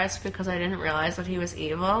embarrassed because I didn't realize that he was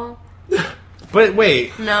evil. But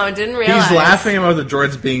wait, No, I didn't realize. he's laughing about the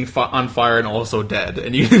droids being on fire and also dead,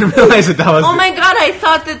 and you didn't realize that was... Oh my god, I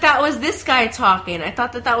thought that was this guy talking. I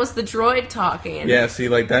thought that was the droid talking. Yeah, see,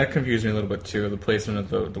 like, that confused me a little bit, too, the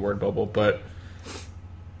placement of the word bubble, but...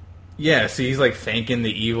 Yeah, see, he's, like, thanking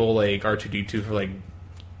the evil, like, R2-D2 for, like,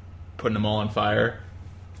 putting them all on fire.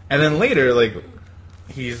 And then later, like,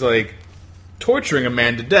 he's, like, torturing a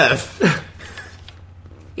man to death.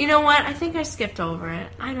 You know what? I think I skipped over it.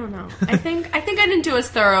 I don't know. I think I didn't do as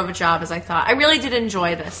thorough of a job as I thought. I really did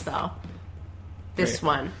enjoy this, though. This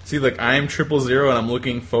Right. one. See, like, I am 000, and I'm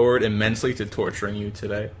looking forward immensely to torturing you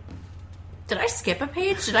today. Did I skip a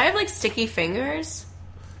page? Did I have, like, sticky fingers?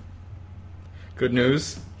 Good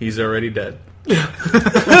news, he's already dead.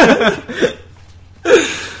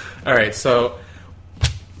 Alright, so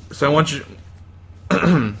I want you...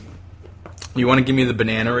 You want to give me the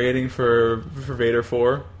banana rating for Vader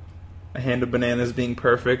 4? A hand of bananas being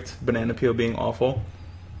perfect, banana peel being awful.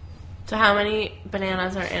 So how many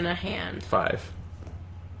bananas are in a hand? 5.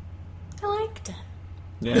 I liked it.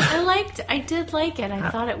 Yeah. I did like it. I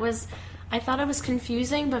thought it was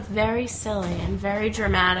confusing but very silly and very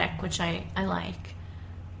dramatic, which I like.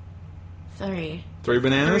 3. 3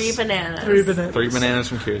 bananas? 3 bananas. 3 bananas. 3 bananas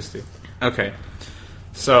from Kirsty. Okay.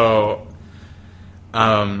 So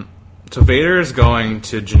Vader is going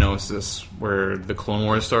to Geonosis, where the Clone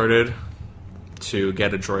Wars started, to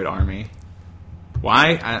get a droid army.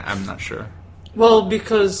 Why? I'm not sure. Well,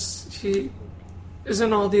 because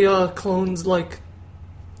isn't all the clones, like,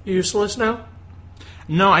 useless now?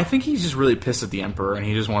 No, I think he's just really pissed at the Emperor, and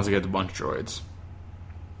he just wants to get a bunch of droids.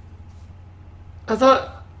 I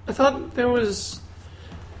thought the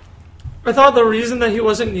reason that he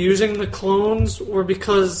wasn't using the clones were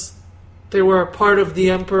because they were a part of the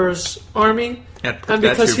Emperor's army, and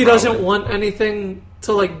because he doesn't want anything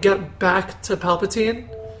to, like, get back to Palpatine.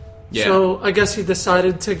 Yeah. So I guess he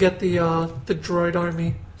decided to get the droid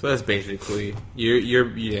army. So that's basically you're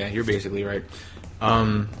basically right.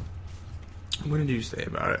 What did you say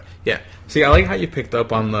about it? Yeah. See, I like how you picked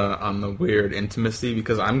up on the weird intimacy,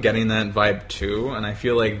 because I'm getting that vibe too, and I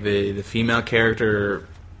feel like the female character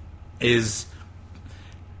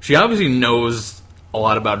she obviously knows a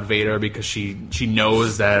lot about Vader, because she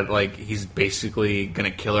knows that, like, he's basically gonna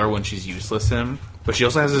kill her when she's useless him. But she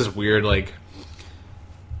also has this weird like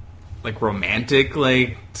romantic,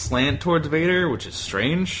 like, slant towards Vader, which is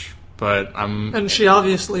strange. But And she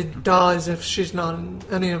obviously dies if she's not in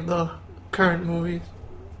any of the current movies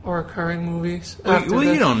or occurring movies. Well,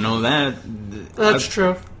 you don't know that. That's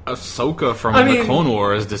true. Ahsoka from I the mean- Clone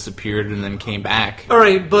Wars disappeared and then came back. All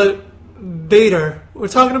right, but Vader. We're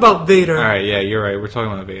talking about Vader. All right, yeah, you're right. We're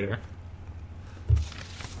talking about Vader.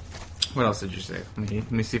 What else did you say?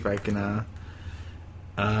 Let me see if I can.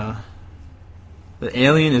 The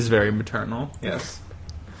alien is very maternal. Yes.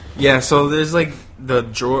 Yeah. So there's like the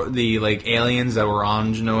like aliens that were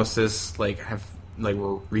on Geonosis, like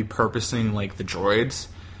were repurposing, like, the droids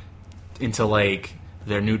into, like,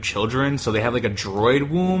 their new children. So they have, like, a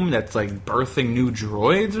droid womb that's, like, birthing new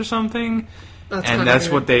droids or something. That's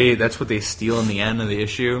what they steal in the end of the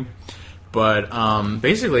issue. But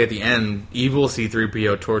basically, at the end, evil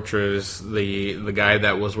C-3PO tortures the guy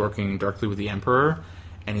that was working directly with the Emperor,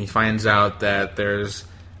 and he finds out that there's,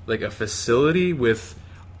 like, a facility with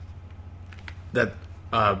that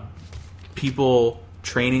people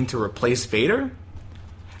training to replace Vader,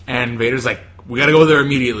 and Vader's like, we gotta go there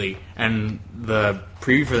immediately. And the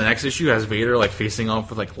preview for the next issue has Vader, like, facing off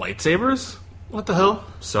with, like, lightsabers. What the hell?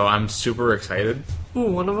 So I'm super excited.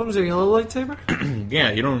 Ooh, one of them's a yellow lightsaber?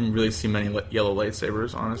 Yeah, you don't really see many yellow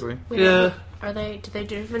lightsabers, honestly. Yeah. Do they do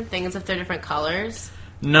different things if they're different colors?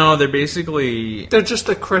 No, they're basically... They're just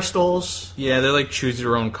the crystals. Yeah, they're like choose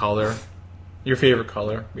your own color. Your favorite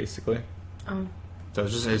color, basically. Oh. So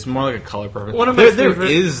it's more like a color preference. One of my there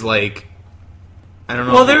favorite- is, like... I don't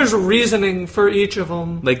know. Well, if you- there's reasoning for each of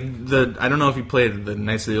them. Like, I don't know if you played the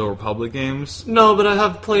Knights of the Old Republic games. No, but I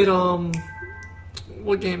have played,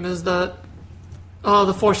 what game is that?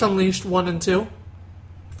 The Force Unleashed 1 and 2.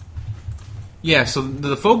 Yeah, so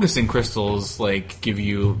the focusing crystals, like, give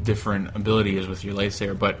you different abilities with your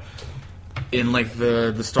lightsaber, but in, like,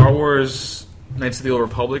 the Star Wars Knights of the Old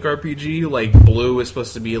Republic RPG, like, blue is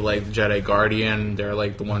supposed to be, like, the Jedi Guardian. They're,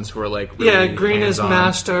 like, the ones who are, like, really Yeah, green is hands-on.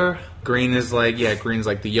 Master. Green is, like, green's,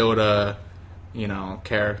 like, the Yoda,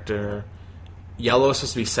 character. Yellow is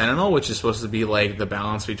supposed to be Sentinel, which is supposed to be, like, the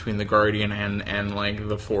balance between the Guardian and like,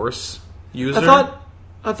 the Force user.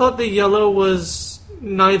 I thought the yellow was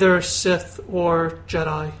neither Sith or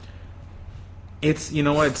Jedi. It's, you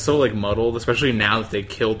know what, it's so, like, muddled, especially now that they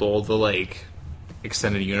killed all the, like,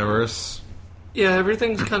 extended universe. Yeah,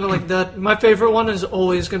 everything's kind of like that. My favorite one is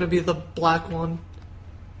always going to be the black one.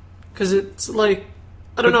 Because it's like,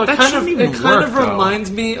 I don't know, it kind of reminds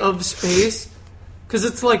me of space. Because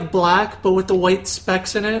it's like black, but with the white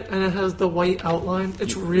specks in it, and it has the white outline.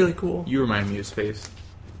 It's really cool. You remind me of space.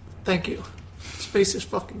 Thank you. Space is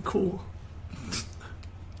fucking cool.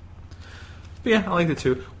 But yeah, I like it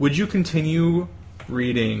too. Would you continue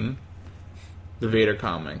reading the Vader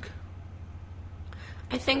comic?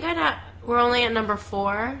 I think we're only at number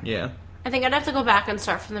 4. Yeah. I think I'd have to go back and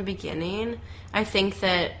start from the beginning. I think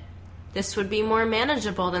that this would be more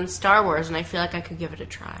manageable than Star Wars, and I feel like I could give it a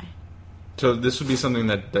try. So this would be something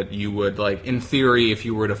that you would, like, in theory, if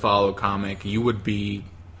you were to follow a comic, it would be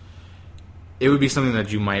something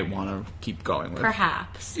that you might want to keep going with.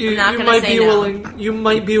 Perhaps. You I'm not going to say no. You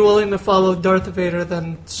might be willing to follow Darth Vader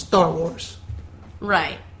than Star Wars.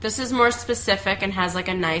 Right. This is more specific and has, like,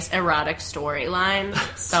 a nice erotic storyline.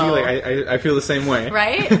 So, see, like, I feel the same way.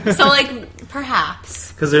 Right? So, like,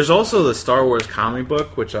 perhaps. Because there's also the Star Wars comic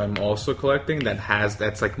book, which I'm also collecting,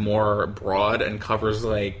 that's, like, more broad and covers,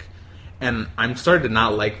 like... And I'm starting to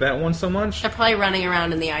not like that one so much. They're probably running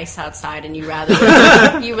around in the ice outside, and you would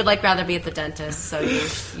rather be at the dentist, so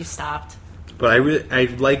you stopped. But I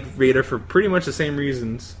like Vader for pretty much the same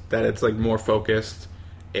reasons, that it's like more focused.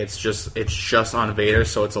 It's just on Vader,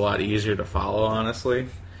 so it's a lot easier to follow, honestly.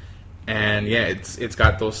 And yeah, it's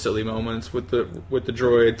got those silly moments with the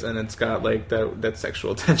droids, and it's got like that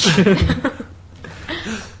sexual tension.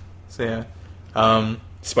 So yeah,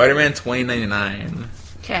 Spider-Man 2099.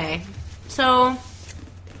 Okay. So,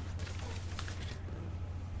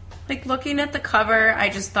 like, looking at the cover, I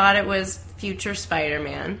just thought it was future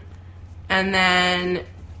Spider-Man. And then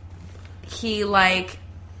he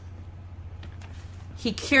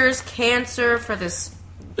cures cancer for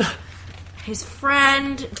his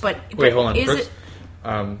friend, but... Wait, hold on. First,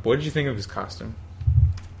 what did you think of his costume?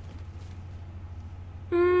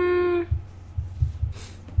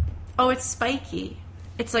 Oh, it's spiky.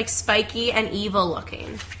 It's, like, spiky and evil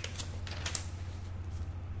looking.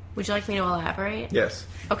 Would you like me to elaborate? Yes.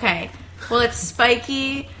 Okay. Well, it's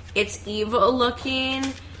spiky. It's evil looking.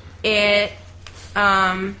 I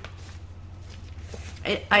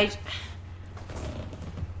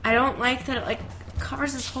don't like that it, like,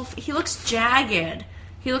 covers his whole... He looks jagged.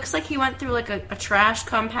 He looks like he went through, like, a trash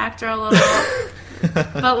compactor a little.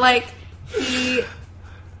 But, like, he...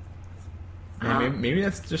 Maybe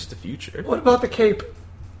that's just the future. What about the cape?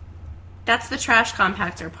 That's the trash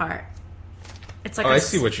compactor part. It's like I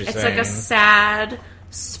see what you're saying. It's like a sad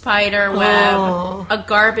spider web, a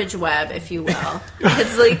garbage web, if you will.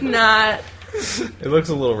 It's like not... It looks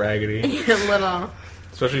a little raggedy. A little.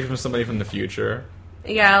 Especially from somebody from the future.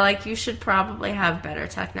 Yeah, like you should probably have better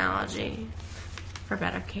technology for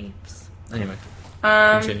better capes. Anyway,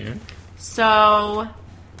 continue. So...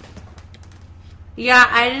 Yeah,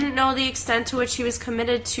 I didn't know the extent to which he was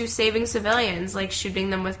committed to saving civilians, like shooting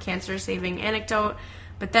them with cancer-saving antidote.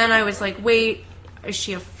 But then I was like, wait, is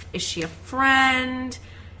she a friend?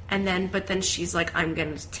 But then she's like, I'm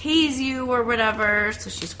gonna tase you or whatever. So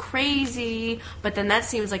she's crazy. But then that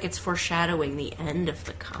seems like it's foreshadowing the end of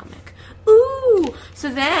the comic. Ooh! So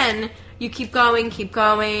then you keep going.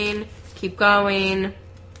 And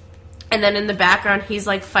then in the background, he's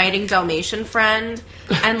like fighting Dalmatian friend,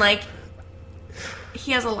 and like.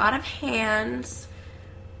 He has a lot of hands.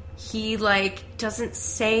 He, like, doesn't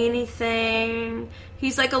say anything.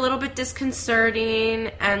 He's, like, a little bit disconcerting.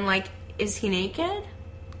 And, like, is he naked?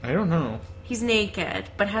 I don't know. He's naked,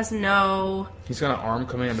 but has no... He's got an arm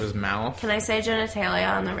coming out of his mouth. Can I say genitalia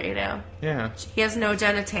on the radio? Yeah. He has no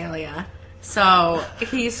genitalia. So,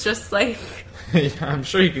 he's just, like... Yeah, I'm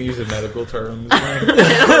sure you can use the medical terms.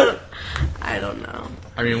 I don't know.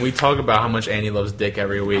 I mean, we talk about how much Annie loves dick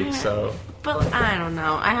every week, so... But I don't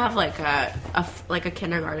know. I have like a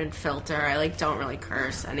kindergarten filter. I like don't really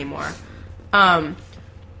curse anymore.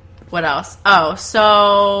 What else? Oh,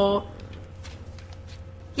 so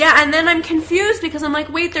yeah, and then I'm confused because I'm like,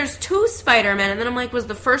 wait, there's 2 Spider-Man, and then I'm like, was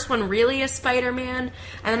the first one really a Spider-Man?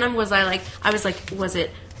 And then was it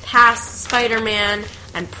past Spider-Man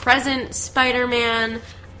and present Spider-Man?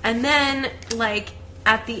 And then like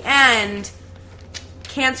at the end,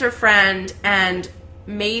 Cancer Friend and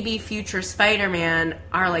maybe future Spider-Man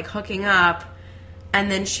are like hooking up, and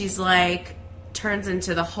then she's like turns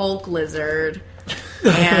into the Hulk lizard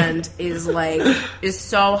and is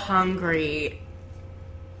so hungry,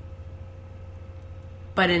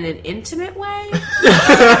 but in an intimate way.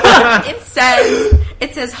 It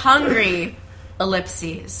says hungry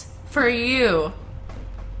ellipses for you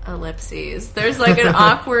ellipses. There's like an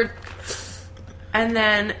awkward, but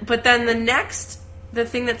then the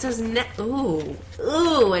thing that says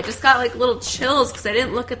ooh, I just got like little chills because I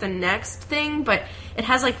didn't look at the next thing, but it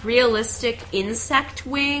has like realistic insect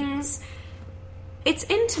wings. It's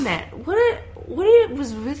intimate. What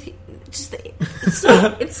was with you? Just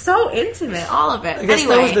it's so intimate, all of it. I guess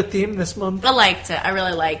anyway, that was the theme this month. I liked it. I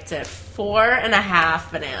really liked it.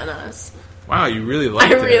 4.5 bananas. Wow, you really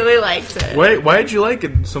liked I it. really liked it. Why did you like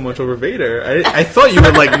it so much over Vader? I thought you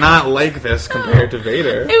would like not like this compared to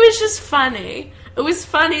Vader. It was just funny. It was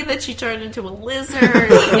funny that she turned into a lizard.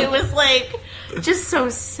 It was like just so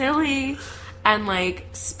silly. And like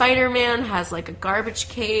Spider-Man has like a garbage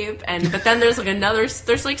cape, but then there's like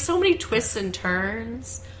there's like so many twists and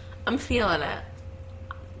turns. I'm feeling it.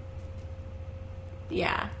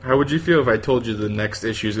 Yeah. How would you feel if I told you the next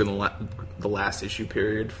issue is gonna the last issue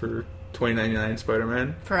period for 2099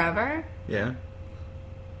 Spider-Man? Forever? Yeah.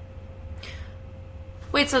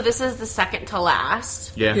 Wait, so this is the second to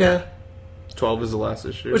last? Yeah. 12 is the last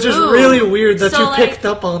issue. Which is Ooh. really weird that So, you like- picked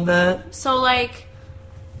up on that. So like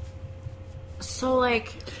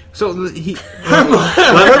So he.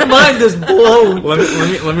 Her mind is blown.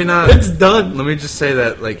 let me not. It's done. Let me just say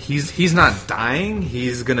that like he's not dying.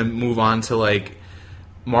 He's gonna move on to like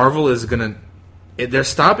Marvel is gonna. They're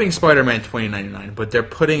stopping Spider-Man 2099, but they're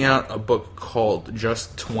putting out a book called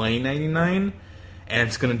Just 2099, and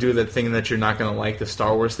it's gonna do the thing that you're not gonna like, the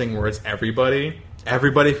Star Wars thing, where it's everybody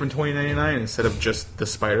from 2099 instead of just the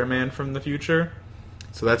Spider-Man from the future.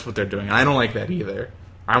 So that's what they're doing. And I don't like that either.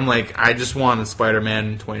 I'm like, I just want a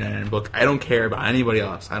Spider-Man 2099 book. I don't care about anybody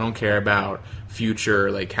else. I don't care about future,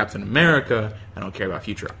 like, Captain America. I don't care about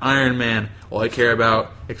future Iron Man. All I care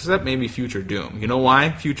about, except maybe future Doom. You know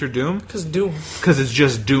why future Doom? Because Doom. Because it's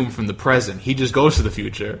just Doom from the present. He just goes to the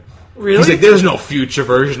future. Really? He's like, there's no future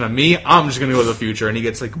version of me. I'm just going to go to the future. And he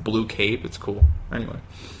gets, like, a blue cape. It's cool. Anyway.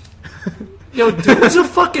 Yo, Doom's a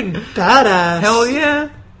fucking badass. Hell yeah.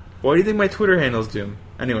 Why do you think my Twitter handle's Doom?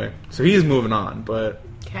 Anyway, so he's moving on, but...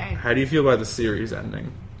 okay. How do you feel about the series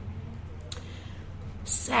ending?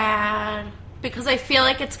 Sad. Because I feel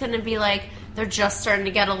like it's going to be like they're just starting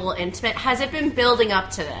to get a little intimate. Has it been building up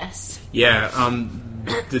to this? Yeah,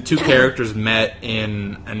 the two characters met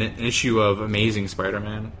in an issue of Amazing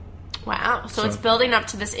Spider-Man. Wow. So So- it's building up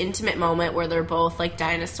to this intimate moment where they're both like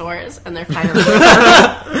dinosaurs and they're finally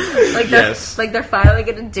Yes. they're finally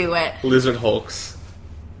going to do it. Lizard Hulks.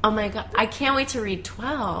 Oh my god. I can't wait to read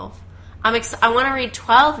 12. I want to read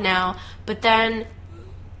 12 now, but then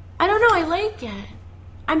I don't know, I like it.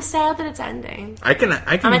 I'm sad that it's ending. I can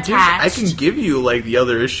attached. give you like the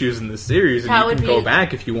other issues in the series, and That you would can go be-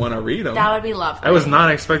 back if you want to read them. That would be lovely. I was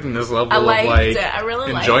not expecting this level I of liked like it. I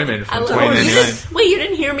really liked enjoyment it. from I loved 2099. it. Wait, you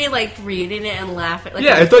didn't hear me like reading it and laughing? Like,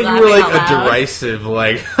 Yeah, I thought you were laughing like out a loud? derisive,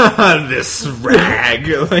 like this rag.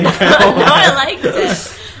 Like, No, I liked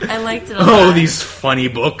it. I liked it a lot. oh, these funny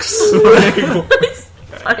books. It's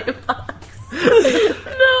funny box. No,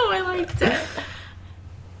 I liked it.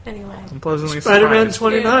 Anyway. I'm pleasantly Spider-Man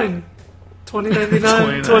surprised. 29.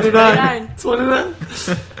 2099. 29. 29.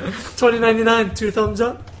 2099. 2 thumbs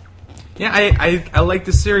up. Yeah, I like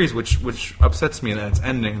the series, which upsets me that it's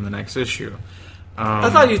ending in the next issue. I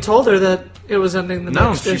thought you told her that it was ending the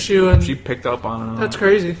next issue, and she picked up on it. that's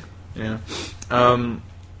crazy. Yeah.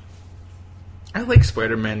 I like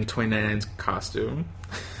Spider-Man 2099's costume.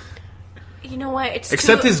 You know what? It's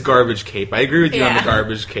Except too, his garbage cape. I agree with you on the Yeah.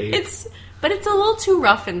 garbage cape. But it's a little too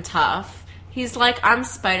rough and tough. He's like, I'm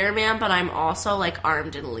Spider-Man, but I'm also like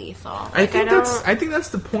armed and lethal. I think that's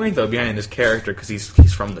the point though behind his character, because he's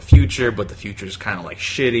from the future, but the future's kind of like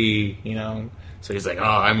shitty, you know. So he's like,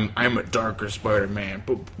 oh, I'm a darker Spider-Man,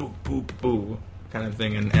 boo boo boo boo, kind of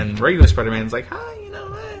thing, and regular Spider-Man's like, hi, you know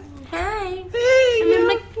what? Hi. Hey, I'm you in know,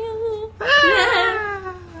 my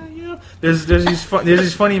you know. There's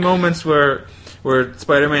these funny moments where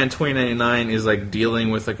Spider-Man 2099 is like dealing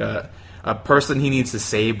with like a person he needs to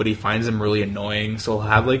save, but he finds him really annoying. So he'll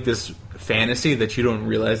have like this fantasy that you don't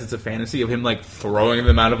realize it's a fantasy of him like throwing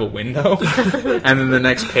them out of a window, and then the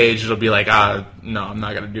next page it'll be like, no, I'm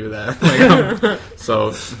not gonna do that. Like,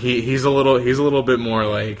 so he's a little bit more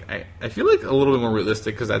like I feel like a little bit more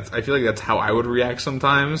realistic, because I feel like that's how I would react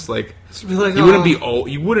sometimes. Like, Just be like, you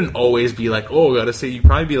wouldn't always be like, oh, gotta say. You'd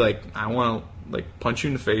probably be like, I want to like punch you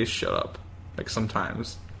in the face, shut up. Like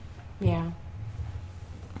sometimes. Yeah.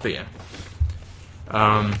 But yeah,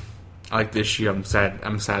 I like this issue. I'm sad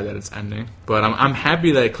that it's ending, but I'm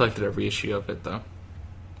happy that I collected every issue of it though.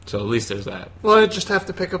 So at least there's that. Well, I just have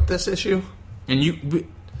to pick up this issue. And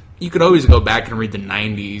you could always go back and read the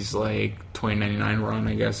 90s, like 2099 run,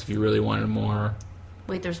 I guess, if you really wanted more.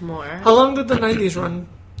 Wait, there's more. How long did the 90s run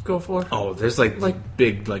go for? Oh, there's like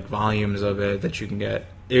big like volumes of it that you can get.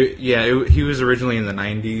 He was originally in the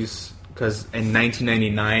 90s because in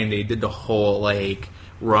 1999 they did the whole like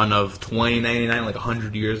run of 2099, like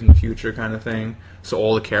 100 years in the future kind of thing. So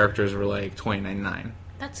all the characters were like 2099.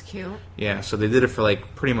 That's cute. Yeah, so they did it for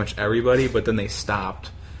like pretty much everybody, but then they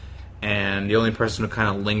stopped. And the only person who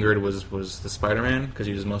kind of lingered was the Spider-Man because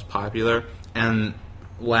he was most popular. And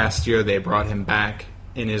last year they brought him back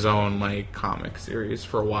in his own like comic series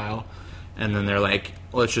for a while. And then they're like,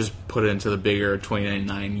 let's just put it into the bigger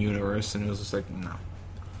 2099 universe. And it was just like, no.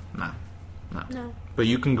 But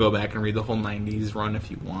you can go back and read the whole 90s run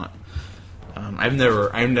if you want. I've never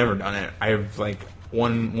done it. I have like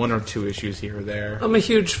one or two issues here or there. I'm a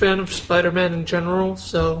huge fan of Spider-Man in general,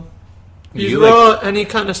 so You throw out any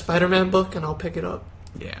kind of Spider-Man book and I'll pick it up.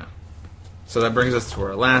 Yeah. So that brings us to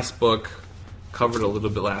our last book. Covered a little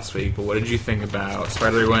bit last week, but what did you think about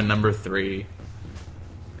Spider-Gwen number 3?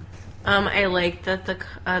 I like that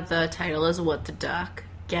the title is "What the Duck."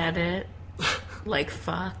 Get it? Like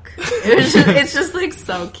fuck. It's just like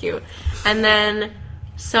so cute. And then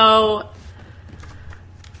so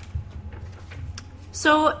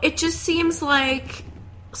it just seems like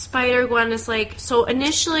Spider-Gwen is like, so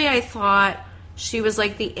initially I thought she was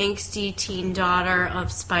like the angsty teen daughter of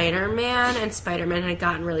Spider-Man, and Spider-Man had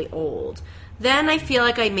gotten really old. Then I feel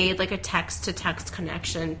like I made like a text-to-text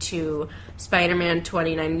connection to Spider-Man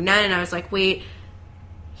 2099, and I was like, wait,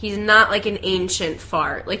 he's not like an ancient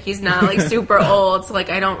fart. Like, he's not like super old, so like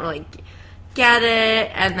I don't really get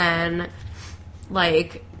it. And then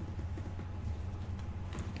like,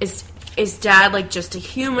 is Dad like just a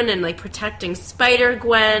human and like protecting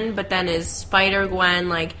Spider-Gwen? But then is Spider-Gwen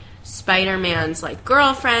like Spider-Man's like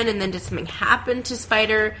girlfriend? And then did something happen to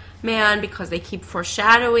Spider-Man because they keep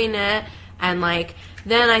foreshadowing it? And like,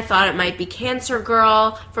 then I thought it might be Cancer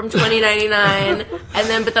Girl from 2099.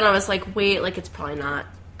 But then I was like, wait, like it's probably not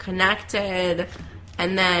connected.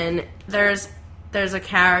 And then there's a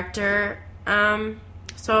character.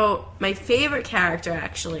 So my favorite character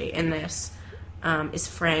actually in this is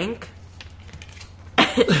Frank.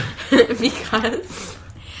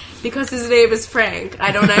 because his name is Frank.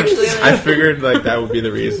 I don't actually I figured like that would be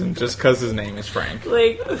the reason, just because his name is Frank.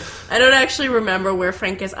 Like, I don't actually remember where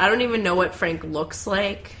Frank is. I don't even know what Frank looks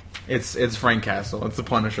like. It's Frank Castle. It's the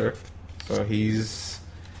Punisher. So he's...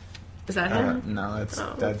 Is that him? No,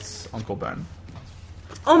 that's Uncle Ben.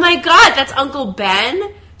 Oh my god, that's Uncle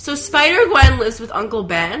Ben? So Spider-Gwen lives with Uncle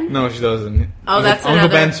Ben? No, she doesn't. Oh, that's Uncle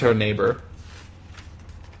another... Ben's her neighbor.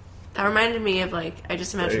 That reminded me of, like, I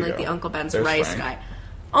just imagined, like, go. the Uncle Ben's There's rice Frank. guy.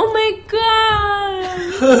 Oh my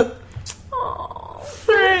god! Oh,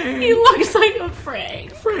 Frank! he looks like a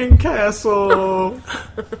Frank. Frank Castle!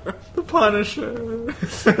 The Punisher!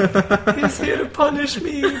 He's here to punish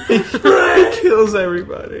me. Frank kills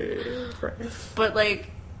everybody. Frank. But, like,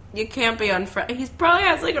 you can't be on Frank. He probably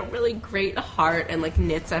has, like, a really great heart and, like,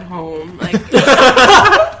 knits at home. Like...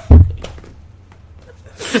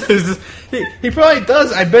 He probably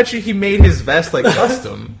does. I bet you he made his vest like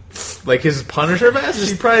custom, like his Punisher vest.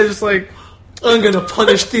 He probably just like, I'm gonna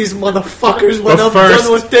punish these motherfuckers when I'm first-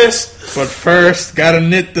 done with this. but first, gotta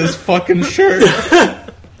knit this fucking shirt.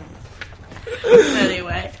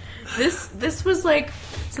 Anyway, this was like,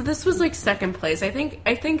 so this was like second place. I think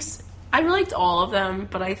I liked all of them,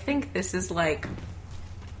 but I think this is like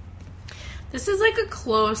a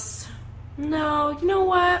close. No, you know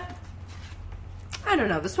what? I don't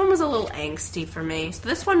know. This one was a little angsty for me. So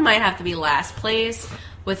this one might have to be last place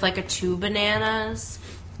with like a 2 bananas.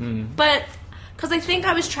 But because I think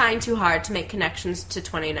I was trying too hard to make connections to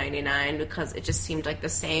 2099 because it just seemed like the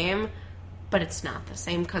same. But it's not the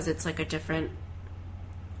same because it's like a different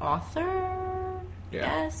author. Yeah.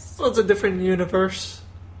 Yes. Well, it's a different universe,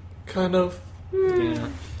 kind of. Yeah.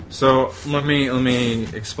 So let me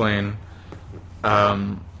explain.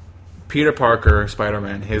 Peter Parker,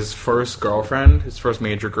 Spider-Man, his first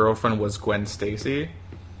major girlfriend was Gwen Stacy,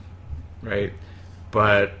 right?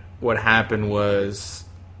 But what happened was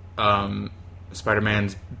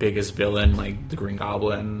Spider-Man's biggest villain, like the Green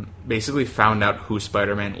Goblin, basically found out who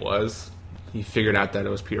Spider-Man was. He figured out that it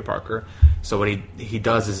was Peter Parker. So what he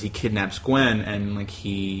does is he kidnaps Gwen and like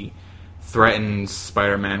he threatens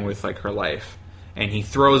Spider-Man with like her life. And he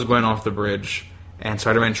throws Gwen off the bridge and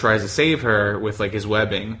Spider-Man tries to save her with like his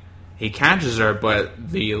webbing. He catches her, but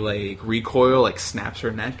the like recoil like snaps her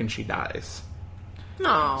neck and she dies.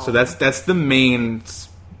 No. So that's the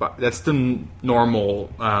normal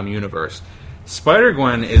universe.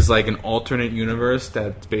 Spider-Gwen is like an alternate universe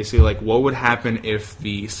that's basically like what would happen if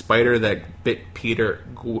the spider that bit Peter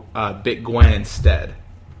bit Gwen instead.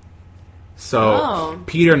 So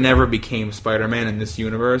Peter never became Spider-Man in this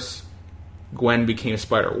universe. Gwen became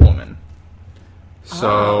Spider-Woman.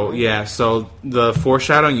 So so the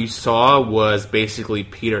foreshadowing you saw was basically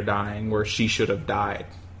Peter dying, where she should have died,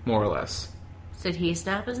 more or less. Did he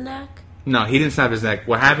snap his neck? No, he didn't snap his neck.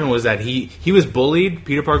 What happened was that he was bullied.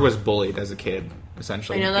 Peter Parker was bullied as a kid,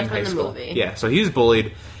 essentially. I know that in from high the school. movie. Yeah, so he was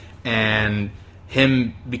bullied, and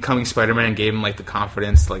him becoming Spider-Man gave him like the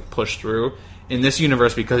confidence to like push through. In this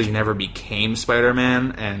universe, because he never became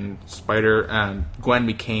Spider-Man and Gwen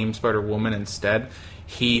became Spider-Woman instead,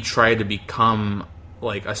 he tried to become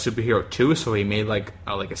like a superhero too. So he made like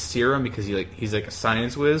a serum because he's like a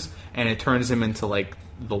science whiz, and it turns him into like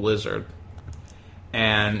the Lizard.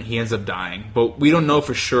 And he ends up dying. But we don't know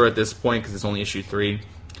for sure at this point, because it's only issue 3,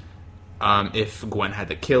 if Gwen had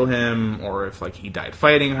to kill him, or if like he died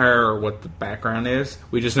fighting her, or what the background is.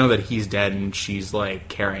 We just know that he's dead and she's like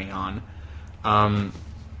carrying on.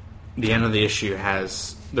 The end of the issue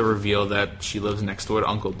has the reveal that she lives next door to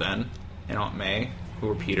Uncle Ben and Aunt May,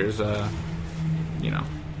 who are Peter's, they're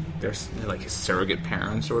like his surrogate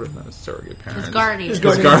parents, sort of. Not surrogate parents. His guardians.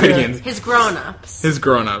 His guardians. His grown-ups. His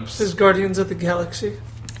grown-ups. His Guardians of the Galaxy.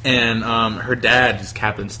 And her dad is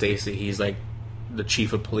Captain Stacy. He's like the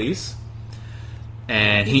chief of police.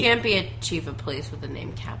 And you can't be a chief of police with the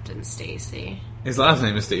name Captain Stacy. His last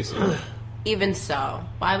name is Stacy. Even so,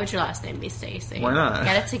 why would your last name be Stacy? Why not?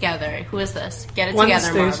 Get it together. Who is this? Get it One together,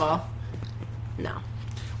 Stacy. Marvel. No.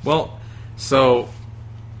 Well, so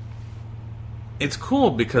it's cool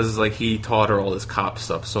because like he taught her all this cop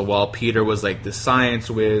stuff. So while Peter was like the science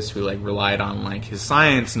whiz who like relied on like his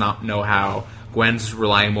science know-how, Gwen's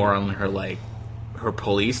relying more on her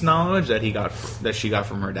police knowledge that she got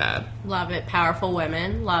from her dad. Love it. Powerful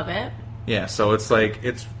women. Love it. Yeah, so it's like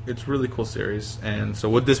it's really cool series. And so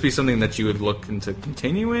would this be something that you would look into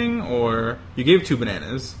continuing, or you gave 2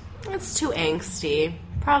 bananas? It's too angsty.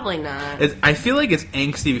 Probably not. I feel like it's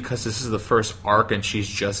angsty because this is the first arc and she's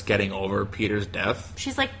just getting over Peter's death.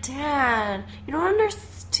 She's like, Dad, you don't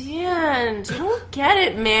understand. You don't get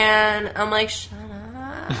it, man. I'm like, shut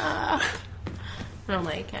up. I don't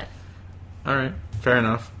like it. All right, fair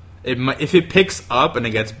enough. If it picks up and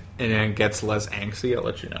it gets less angsty, I'll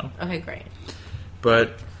let you know. Okay, great.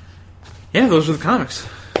 But yeah, those were the comics.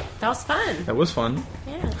 That was fun. That was fun.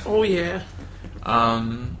 Yeah. Oh, yeah.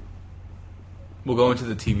 We'll go into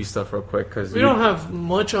the TV stuff real quick because We don't have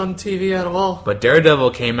much on TV at all. But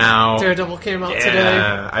Daredevil came out. Daredevil came out Yeah,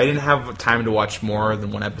 today. I didn't have time to watch more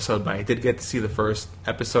than one episode, but I did get to see the first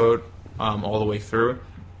episode all the way through.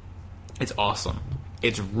 It's awesome.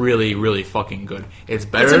 It's really, really fucking good. It's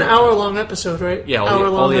better. It's an hour-long episode, right? Yeah,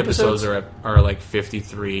 all the episodes are like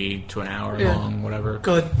 53 to an hour long, whatever.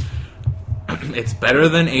 Good. It's better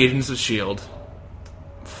than Agents of S.H.I.E.L.D.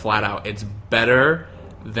 Flat out. It's better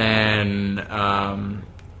than,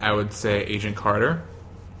 I would say, Agent Carter.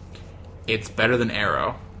 It's better than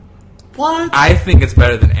Arrow. What? I think it's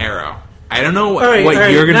better than Arrow. I don't know what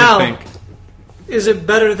you're going to think. Is it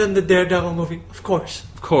better than the Daredevil movie? Of course.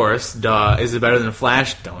 Of course, duh. Is it better than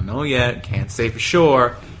Flash? Don't know yet. Can't say for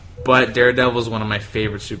sure. But Daredevil is one of my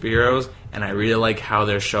favorite superheroes, and I really like how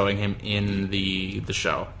they're showing him in the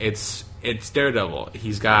show. It's Daredevil.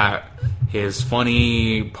 He's got his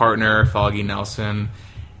funny partner, Foggy Nelson.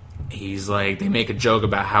 He's like, they make a joke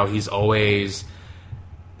about how he's always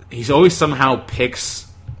somehow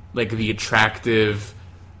picks like the attractive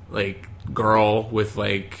like girl with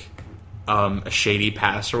like a shady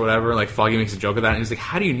past or whatever. Like Foggy makes a joke of that, and he's like,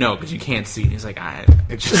 "How do you know? Because you can't see." And he's like,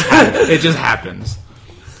 "It just happens."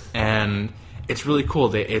 And it's really cool.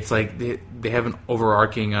 They have an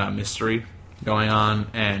overarching mystery going on,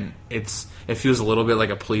 and it feels a little bit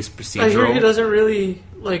like a police procedural. I hear he doesn't really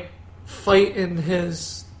like fight in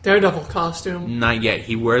his Daredevil costume. Not yet.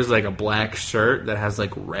 He wears like a black shirt that has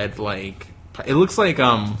like red like. It looks like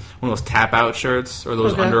one of those tap-out shirts or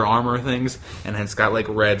those Under Armour things, and it's got like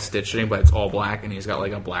red stitching, but it's all black, and he's got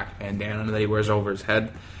like a black bandana that he wears over his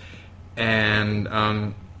head.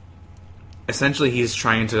 And essentially, he's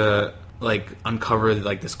trying to like uncover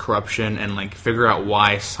like this corruption and like figure out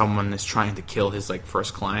why someone is trying to kill his like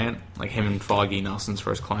first client, like him and Foggy Nelson's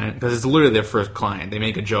first client, because it's literally their first client. They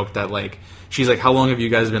make a joke that like she's like, "How long have you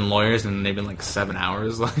guys been lawyers?" And they've been like 7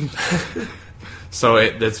 hours, like. So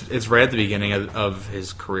it's right at the beginning of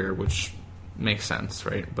his career, which makes sense,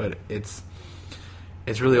 right? But it's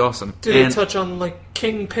really awesome. Do they touch on like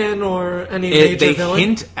Kingpin or any major villain? They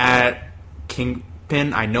hint at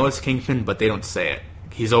Kingpin. I know it's Kingpin, but they don't say it.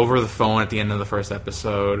 He's over the phone at the end of the first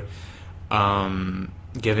episode,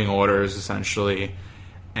 giving orders essentially,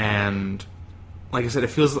 and like I said, it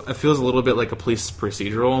feels a little bit like a police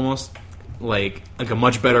procedural almost. like a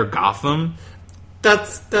much better Gotham.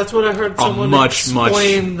 That's what I heard someone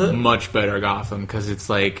explain. Much better Gotham, because it's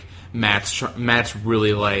like Matt's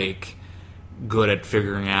really like good at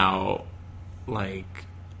figuring out like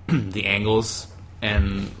the angles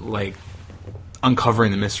and like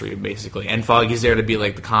uncovering the mystery, basically. And Foggy's there to be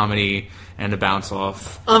like the comedy and to bounce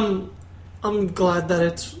off. I'm glad that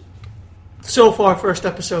it's so far first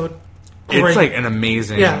episode. Great. It's like an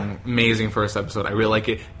amazing first episode. I really like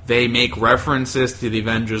it. They make references to the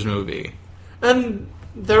Avengers movie. And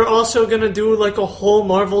they're also going to do like a whole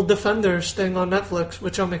Marvel Defenders thing on Netflix,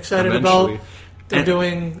 which I'm excited about. They're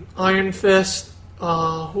doing Iron Fist. Who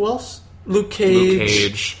else? Luke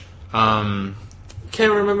Cage. Can't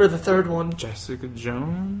remember the third one. Jessica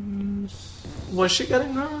Jones? Was she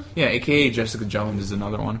getting her? Yeah, a.k.a. Jessica Jones is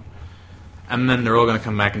another one. And then they're all going to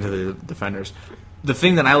come back into the Defenders. The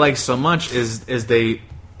thing that I like so much is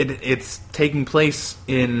it's taking place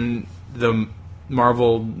in the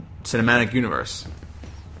Marvel Cinematic Universe.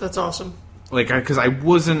 That's awesome. Like, because I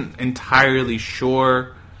wasn't entirely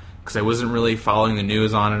sure, because I wasn't really following the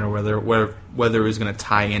news on it, or whether it was going to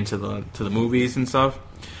tie into the movies and stuff.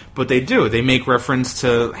 But they do. They make reference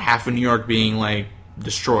to half of New York being like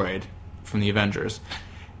destroyed from the Avengers,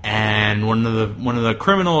 and one of the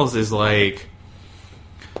criminals is like,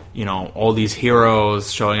 you know, all these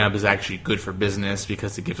heroes showing up is actually good for business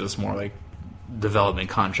because it gives us more like development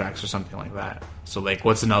contracts or something like that. So like,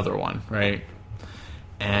 what's another one, right?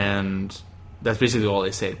 And that's basically all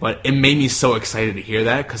they say. But it made me so excited to hear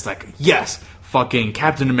that, because like, yes, fucking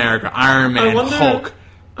Captain America, Iron Man, Hulk.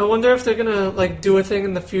 I wonder if they're gonna like do a thing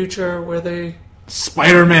in the future where they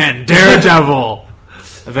Spider-Man, Daredevil,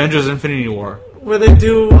 Avengers: Infinity War, where they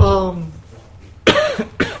do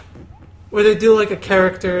like a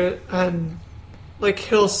character and like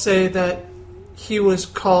he'll say that he was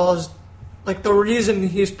caused, like the reason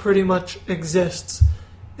he's pretty much exists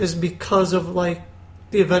is because of like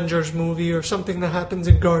the Avengers movie or something that happens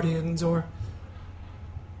in Guardians. Or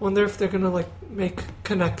wonder if they're gonna like make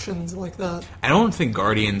connections like that. I don't think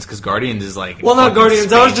Guardians, because Guardians is like, well, not Guardians.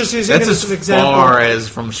 Space. I was just using it as an example. That's as far as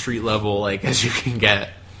from street level like as you can get.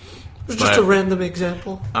 It was just a random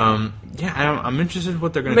example. Yeah, I'm interested in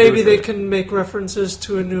what they're gonna do. Maybe they can make references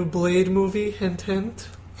to a new Blade movie. Hint, hint.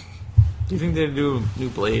 Do you think they'd do a new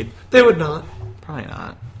Blade? They would not. Probably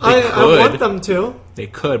not. I want them to. They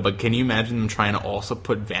could, but can you imagine them trying to also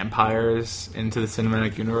put vampires into the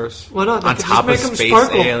cinematic universe? Why not? On top of space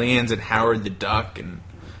aliens and Howard the Duck and...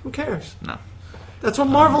 Who cares? No. That's what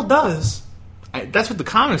Marvel does. That's what the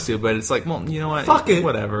comics do, but it's like, well, you know what? Fuck it.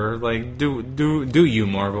 Whatever. Like, do you,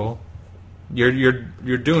 Marvel?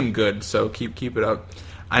 You're doing good, so keep it up.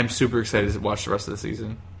 I'm super excited to watch the rest of the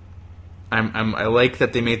season. I like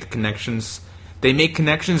that they made the connections. They make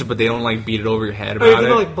connections, but they don't like beat it over your head about it. Are you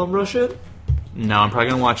gonna like bum rush it? No, I'm probably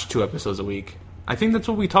gonna watch 2 episodes a week. I think that's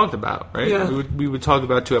what we talked about, right? Yeah. We would talk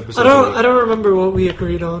about 2 episodes. a week. I don't remember what we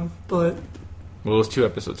agreed on, but well, it was 2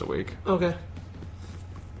 episodes a week. Okay.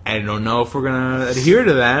 I don't know if we're gonna adhere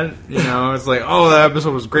to that. You know, it's like, oh, that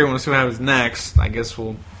episode was great. Let's see what happens next. I guess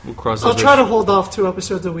we'll cross. I'll try to hold off 2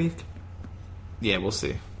 episodes a week. Yeah, we'll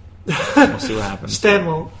see. We'll see what happens. Stan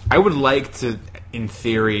won't. I would like to, in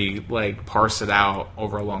theory, like parse it out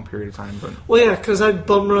over a long period of time, but well, yeah, because I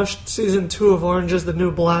bum rushed season 2 of Orange Is the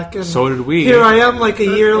New Black, and so did we. Here I am, like a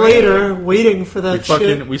year later, waiting for that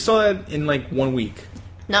shit. We saw it in like 1 week.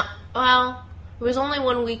 No, well, it was only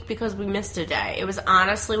 1 week because we missed a day. It was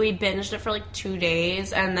honestly, we binged it for like 2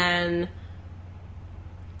 days, and then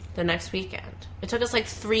the next weekend. It took us like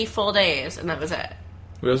 3 full days, and that was it.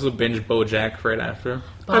 We also binged BoJack right after.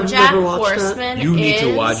 BoJack Horseman. You need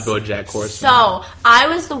to watch BoJack Horseman. So I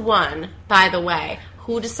was the one, by the way,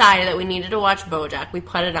 who decided that we needed to watch BoJack. We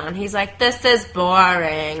put it on. He's like, "This is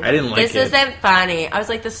boring. I didn't like it. This isn't funny." I was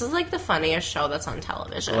like, "This is like the funniest show that's on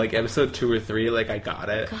television." Like episode 2 or 3, like I got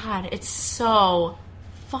it. God, it's so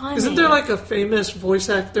funny. Isn't there like a famous voice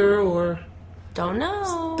actor or? Don't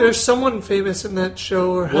know. There's someone famous in that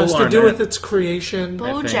show or has to do with its creation.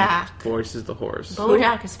 BoJack. Voice is the horse.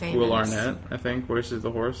 BoJack is famous. Will Arnett, I think. Voice is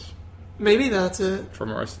the horse. Maybe that's it. From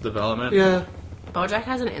Arrested Development. Yeah. BoJack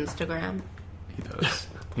has an Instagram. He does.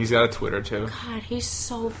 He's got a Twitter too. God, he's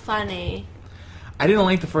so funny. I didn't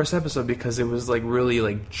like the first episode because it was like really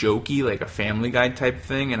like jokey, like a Family Guy type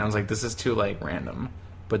thing, and I was like, this is too like random.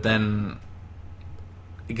 But then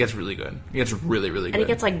it gets really good. It gets really, really good. And it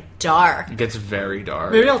gets like dark. It gets very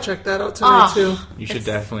dark. Maybe I'll check that out tonight too. You should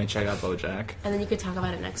definitely check out BoJack. And then you could talk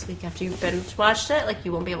about it next week after you've binge watched it. Like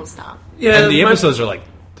you won't be able to stop. Yeah, and the episodes are like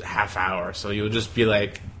half hour, so you'll just be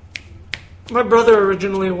like. My brother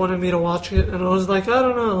originally wanted me to watch it, and I was like, I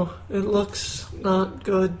don't know. It looks not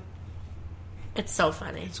good. It's so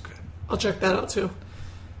funny. It's good. I'll check that out too.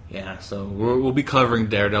 Yeah, so we'll be covering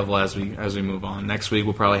Daredevil as we move on. Next week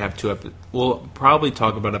we'll probably have we'll probably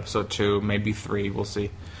talk about episode 2, maybe 3. We'll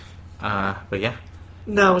see. But yeah.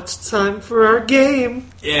 Now it's time for our game.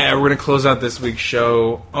 Yeah, we're gonna close out this week's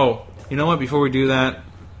show. Oh, you know what? Before we do that,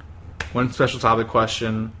 one special topic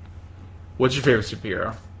question: what's your favorite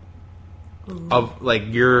superhero? Of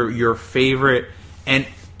like your favorite, and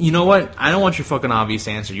you know what? I don't want your fucking obvious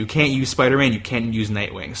answer. You can't use Spider-Man. You can't use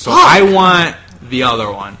Nightwing. So I want the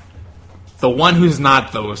other one, the one who's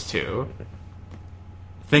not those two.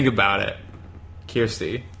 Think about it,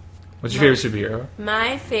 Kirsty. What's your favorite superhero?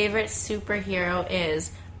 My favorite superhero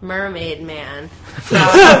is Mermaid Man from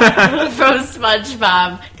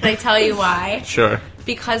SpongeBob. Can I tell you why? Sure.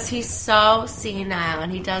 Because he's so senile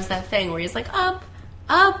and he does that thing where he's like, up,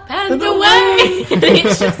 and away. And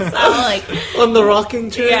he's just so like... On the rocking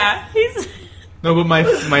chair? Yeah. He's... No, but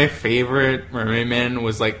my favorite Mermaid Man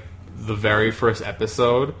was like the very first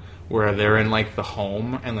episode where they're in like the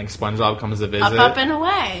home and like SpongeBob comes to visit. Up and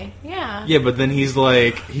away. Yeah. Yeah, but then he's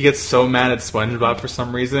like, he gets so mad at SpongeBob for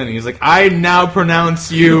some reason, and he's like, I now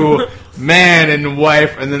pronounce you man and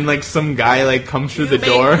wife, and then like some guy like comes through the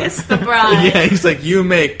door. Kiss the bride. Yeah, he's like, you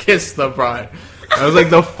may kiss the bride. That was like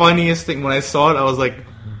the funniest thing. When I saw it, I was like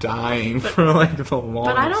dying for like the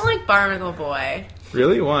longest. But I don't like Barnacle Boy.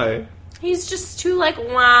 Really? Why? He's just too like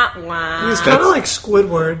wah wah. He's kind of like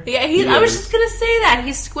Squidward. Yeah, I was just gonna say that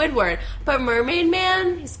he's Squidward, but Mermaid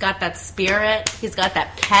Man, he's got that spirit. He's got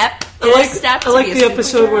that pep. I like the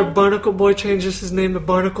episode where Barnacle Boy changes his name to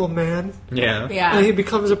Barnacle Man. Yeah. Yeah. And he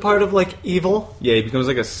becomes a part of like evil. Yeah, he becomes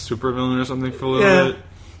like a supervillain or something for a little bit.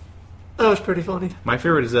 That was pretty funny. My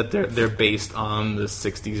favorite is that they're based on the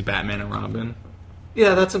 '60s Batman and Robin.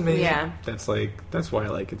 Yeah, that's amazing. Yeah. That's why I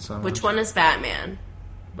like it so much. Which one is Batman?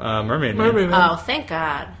 Mermaid Man. Mermaid Man. Oh, thank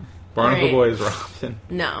God. Barnacle Great. Boy is Robin.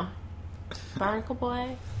 No. Barnacle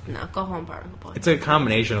Boy? No, go home, Barnacle Boy. It's a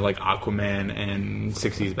combination of like Aquaman and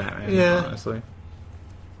 '60s Batman. Yeah. Honestly.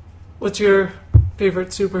 What's your favorite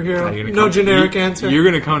superhero? No come, generic answer. You're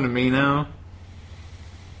gonna come to me now.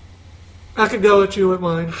 I could go with you with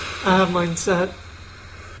mine. I have mine set.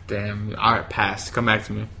 Damn. All right, pass. Come back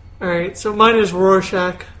to me. All right, so mine is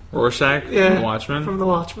Rorschach. Rorschach. Yeah, From The Watchmen. From The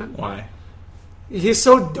Watchmen. Why? He's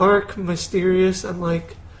so dark, mysterious, and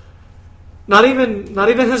like not even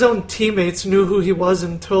his own teammates knew who he was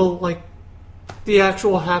until like the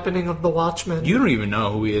actual happening of The Watchmen. You don't even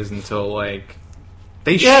know who he is until like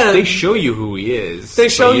they show you who he is. They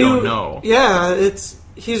show but you don't know. Yeah,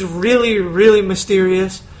 he's really, really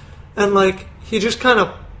mysterious, and like he just kind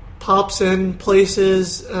of pops in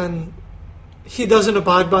places, and he doesn't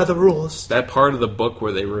abide by the rules. That part of the book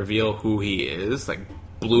where they reveal who he is, like,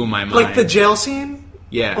 blew my mind. Like the jail scene?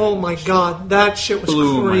 Yeah. Oh my god, that shit was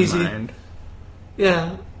blew crazy. my mind.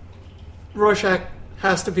 Yeah. Rorschach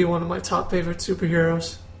has to be one of my top favorite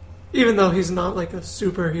superheroes. Even though he's not like a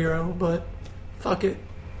superhero, but fuck it.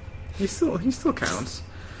 He still counts.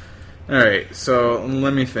 Alright, so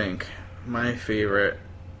let me think. My favorite.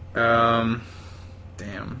 Damn.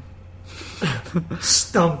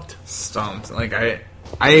 Stumped. Like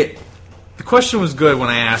the question was good when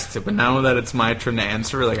I asked it, but now that it's my turn to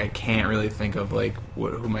answer, like I can't really think of like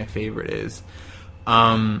who my favorite is.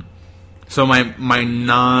 So my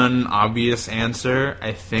non-obvious answer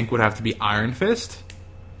I think would have to be Iron Fist,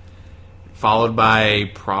 followed by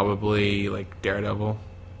probably like Daredevil.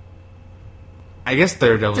 I guess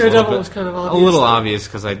Daredevil was kind of obvious. A little obvious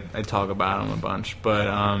because I talk about him a bunch, but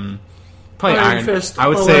probably Iron Fist. I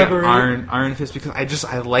would Elaborate. say Iron Fist because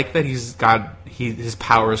I like that his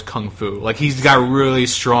power is kung fu. Like he's got really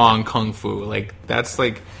strong kung fu. Like that's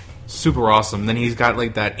like super awesome. Then he's got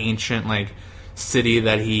like that ancient like city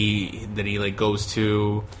that he like goes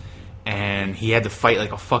to, and he had to fight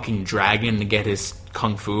like a fucking dragon to get his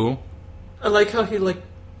kung fu. I like how he like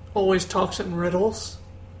always talks in riddles.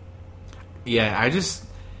 Yeah, he's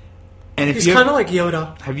kind of like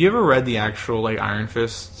Yoda. Have you ever read the actual like Iron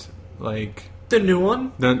Fist? Like The new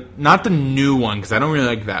one? Not the new one because I don't really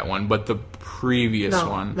like that one, but the previous No,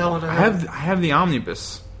 one. that one I have the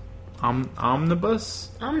omnibus. Omnibus.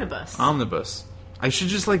 I should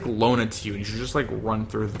just like loan it to you, and you should just like run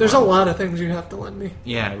through. There's a lot of things you have to lend me.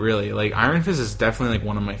 Yeah, really. Like Iron Fist is definitely like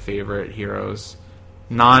one of my favorite heroes.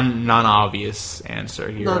 Non-obvious answer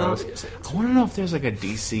heroes. Non-obvious answer. I want to know if there's like a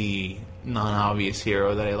DC non-obvious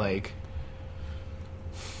hero that I like.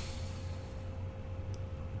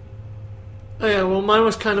 Oh yeah, well mine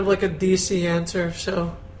was kind of like a DC answer,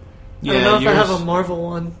 so Yeah, I don't know if I yours- have a Marvel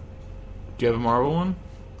one. Do you have a Marvel one?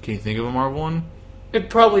 Can you think of a Marvel one?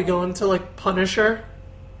 It'd probably go into like Punisher.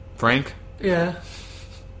 Frank? Yeah.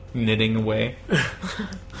 knitting away.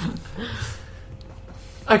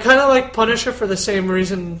 I kind of like Punisher for the same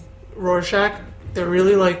reason Rorschach. They're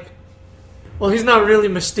really like... Well, he's not really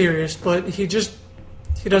mysterious, but he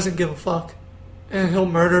doesn't give a fuck. And he'll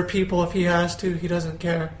murder people if he has to. He doesn't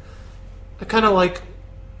care. I kind of like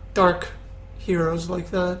dark heroes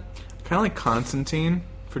like that. Kind of like Constantine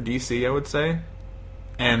for DC, I would say.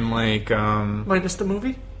 And like... Minus the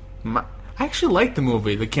movie? I actually liked the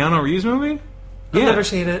movie. The Keanu Reeves movie? I've never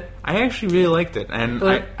seen it. I actually really liked it. And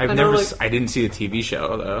But I've I never... know, like- I didn't see the TV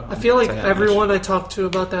show, though. I feel like I'll tell you that everyone much. I talk to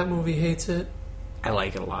about that movie hates it. I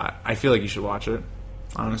like it a lot. I feel like you should watch it,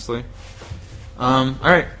 honestly.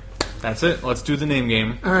 Alright. That's it. Let's do the name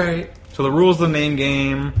game. Alright. So the rules of the name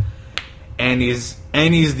game, Andy's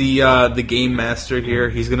the game master here.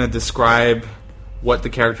 He's going to describe what the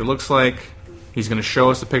character looks like. He's going to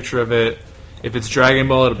show us a picture of it. If it's Dragon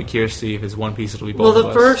Ball, it'll be Kirsty. If it's One Piece, it'll be both Well,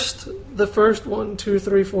 of us. the first 1, 2,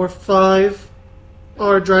 3, 4, 5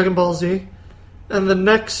 are Dragon Ball Z, and the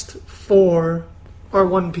next 4 are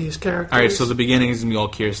One Piece characters. Alright, so the beginning is going to be all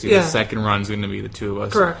Kirsty. Yeah. The second run is going to be the two of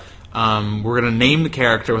us. Correct. We're going to name the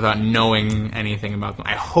character without knowing anything about them.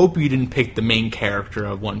 I hope you didn't pick the main character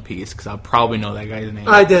of One Piece, because I'll probably know that guy's name.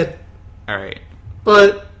 I did, Alright.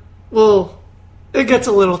 but well, it gets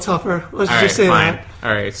a little tougher. Let's Alright, just say fine. that.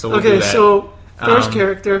 Alright, so we'll Okay, do that. so first Um,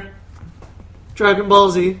 character, Dragon Ball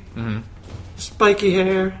Z, Mm-hmm. spiky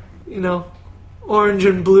hair, orange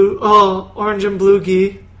and blue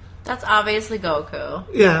gi. That's obviously Goku.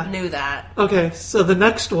 Yeah. Knew that. Okay, so the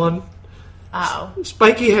next one, Oh.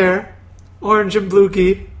 spiky hair, orange and blue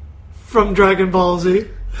gi, from Dragon Ball Z,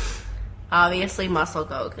 Obviously Muscle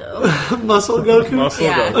Goku. Muscle Goku. Muscle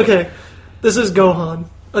Yeah. Goku. Okay, this is Gohan,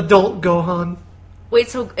 adult Gohan. Wait,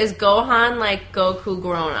 so is Gohan like Goku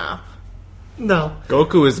grown up? No,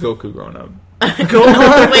 Goku is Goku grown up.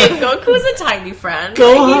 Gohan. Wait, Goku's a tiny friend.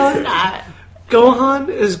 Gohan. He's not. Gohan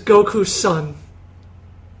is Goku's son.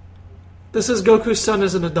 This is Goku's son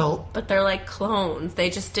as an adult. But they're like clones. They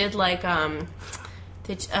just did like what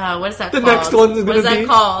is that The called? next one's What gonna is that be-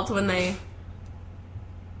 called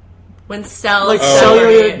when cells Like separate?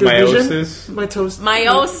 cellular division? Meiosis?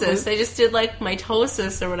 Meiosis. They just did like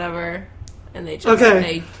mitosis or whatever, and they just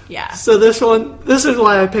Okay. yeah. So this is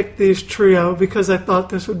why I picked these trio, because I thought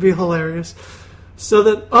this would be hilarious. So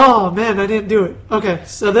that, oh man, I didn't do it. Okay,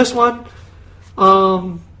 so this one,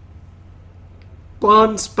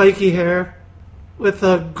 blonde spiky hair with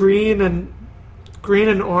a green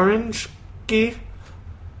and orange gi.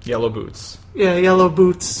 Yellow boots. Yeah, yellow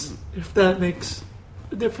boots, if that makes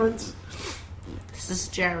a difference. This is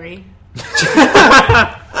Jerry.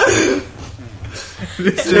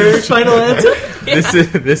 Jerry, final answer?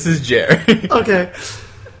 This is Jerry. Okay.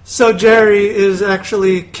 So Jerry is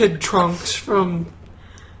actually Kid Trunks from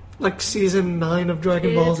like season 9 of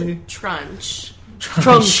Dragon Ball Z. Trunch.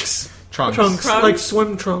 Trunks. Trunks. Like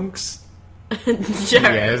swim trunks.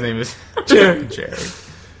 Jerry. Yeah, his name is Jerry. Jerry.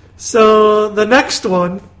 So the next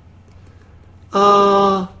one,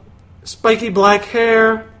 spiky black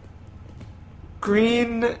hair,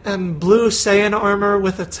 green and blue Saiyan armor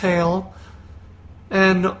with a tail,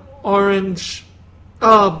 and orange,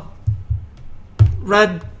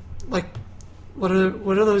 red, like what are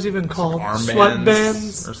those even called? Armbands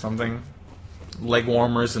Sweatbands. or something. Leg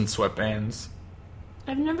warmers and sweatbands.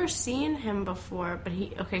 I've never seen him before, but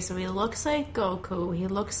he looks like Goku. He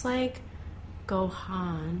looks like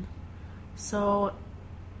Gohan. So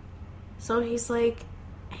he's like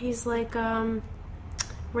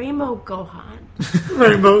Rainbow Gohan.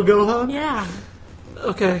 Rainbow Gohan. Yeah.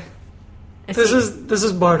 Okay. This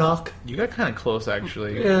is Bardock. You got kind of close,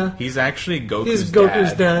 actually. Yeah. He's actually Goku's He's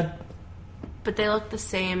Goku's dad. But they look the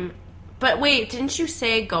same. But wait, didn't you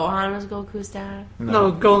say Gohan was Goku's dad?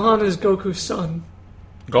 No, Gohan is Goku's son.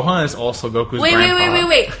 Gohan is also Goku's grandpa.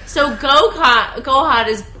 Wait. So Gohan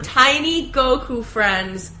is tiny Goku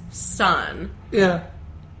friend's son. Yeah.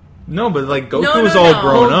 No, but like Goku's No. all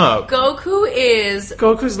grown up. Goku is...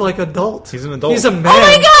 Goku's like adult. He's an adult. He's a man. Oh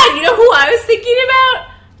my god, you know who I was thinking about?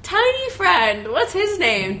 Tiny Friend. What's his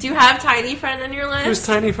name? Do you have Tiny Friend on your list? Who's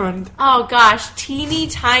Tiny Friend? Oh gosh, teeny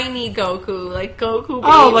tiny Goku. Like Goku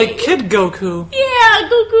baby. Oh, like Kid Goku. Yeah,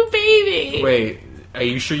 Goku baby. Wait, are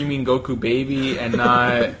you sure you mean Goku baby and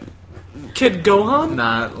not Kid Gohan?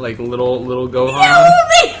 not like little Gohan?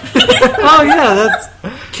 Oh yeah, that's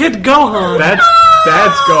Kid Gohan.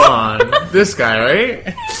 That's Gohan. This guy,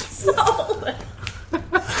 right?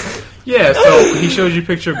 Yeah, so he shows you a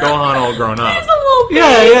picture of Gohan all grown up. He's a little baby.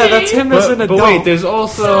 Yeah, that's him as an But adult. wait, there's Oh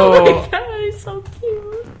also my god, he's so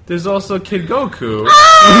cute. there's also Kid Goku.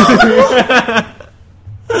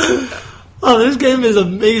 Oh, this game is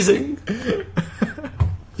amazing.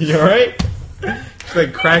 You alright? It's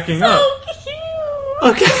like cracking up.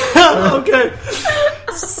 Okay.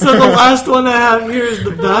 So the last one I have here is the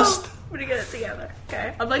best. I'm gonna get it together.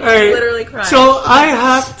 Okay. I'm like Alright, literally crying. So I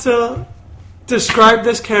have to describe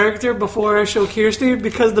this character before I show Kirsty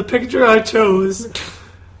because the picture I chose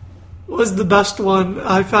was the best one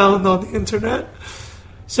I found on the internet.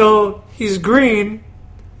 So he's green.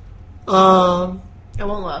 I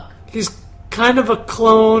won't look. He's kind of a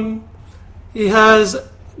clone. He has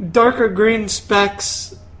darker green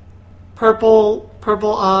specks, purple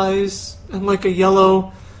eyes, and like a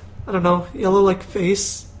yellow, I don't know, yellow like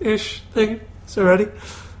face-ish thing. So ready?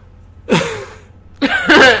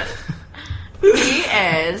 He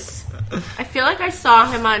is. I feel like I saw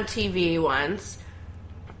him on TV once.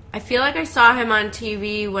 I feel like I saw him on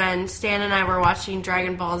TV when Stan and I were watching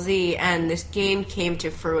Dragon Ball Z and this game came to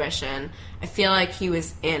fruition. I feel like he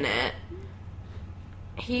was in it.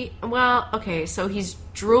 So he's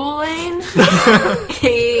drooling.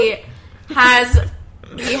 he has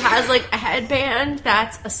like a headband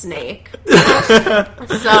that's a snake.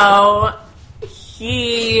 So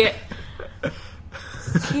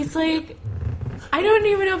he's like, I don't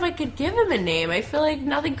even know if I could give him a name. I feel like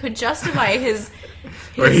nothing could justify his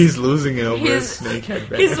Or he's losing it over his snake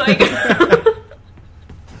headband. He's like,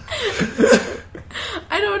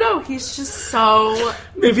 I don't know. He's just so.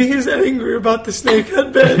 Maybe he's angry about the snake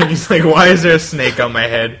headband. He's like, why is there a snake on my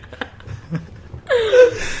head?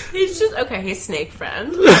 He's just okay. He's snake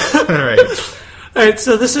friend. Alright,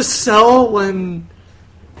 so this is Cell when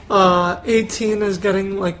 18 is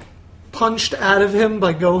getting like punched out of him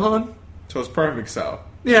by Gohan. So it's perfect Cell.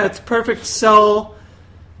 Yeah, it's perfect Cell.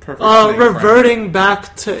 Perfect snake reverting friend.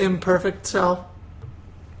 back to imperfect Cell.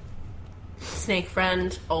 Snake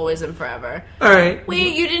friend, always and forever. Alright.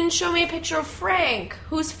 Wait, you didn't show me a picture of Frank.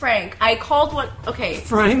 Who's Frank? I called one. Okay,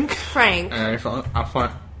 Frank? Frank. Alright, I'll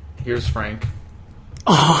find. Here's Frank.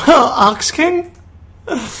 Oh, Ox King?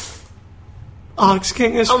 Ox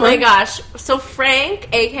King is Oh my Frank? gosh. So Frank,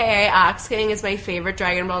 aka Ox King, is my favorite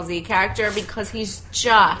Dragon Ball Z character because he's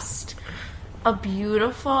just a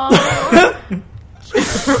beautiful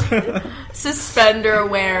suspender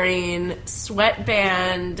wearing,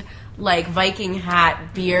 sweatband, like Viking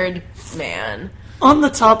hat, beard man. On the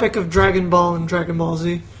topic of Dragon Ball and Dragon Ball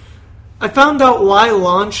Z, I found out why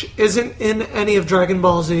Launch isn't in any of Dragon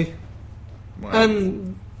Ball Z. Wow.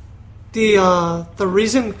 And the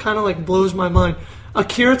reason kind of like blows my mind.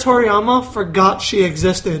 Akira Toriyama forgot she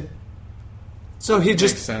existed. So he Makes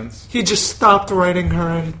just sense. he just stopped writing her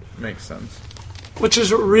in, Makes sense. which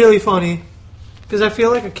is really funny because I feel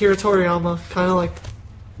like Akira Toriyama kind of like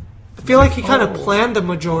I feel like he kind of planned the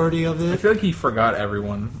majority of I it. feel like he forgot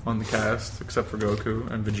everyone on the cast except for Goku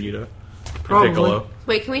and Vegeta. Probably. And Piccolo.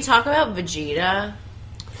 Wait, can we talk about Vegeta?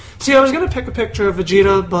 See, I was gonna pick a picture of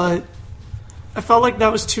Vegeta, but I felt like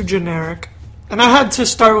that was too generic. And I had to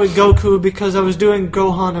start with Goku because I was doing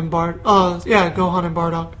Gohan and Gohan and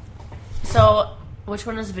Bardock. So, which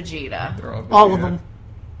one is Vegeta? They're all All of Vegeta. them.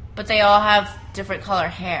 But they all have different color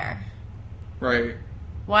hair. Right.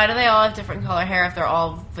 Why do they all have different color hair if they're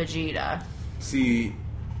all Vegeta? See,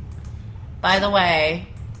 By the way,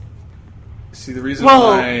 the reason Well-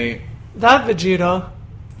 why... That Vegeta,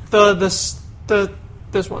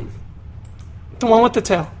 this one, the one with the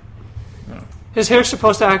tail. No. His hair's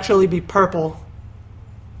supposed to actually be purple.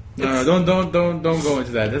 No, don't go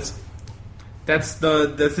into that. That's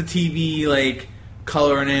the TV like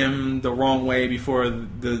coloring him the wrong way before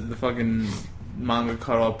the fucking manga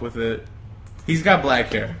caught up with it. He's got black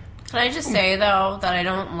hair. can I just say though that I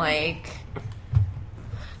don't like.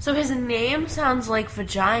 So his name sounds like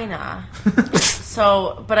vagina.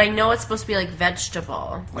 So, but I know it's supposed to be like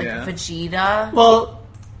vegetable, like Yeah. Vegeta. Well,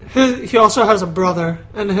 he also has a brother,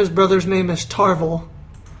 and his brother's name is Tarvel.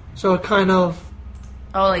 So it kind of,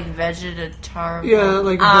 Oh, like Vegetatar. yeah,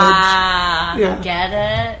 like Ah, Yeah. Get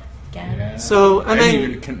it. So, I and didn't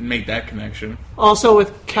then even make that connection. also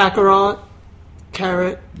with Kakarot,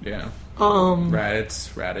 Carrot, Yeah.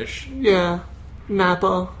 Raditz, Radish. yeah,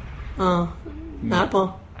 Nappa,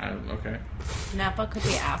 Nappa. I don't. Okay. Nappa could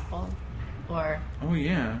be apple, or Oh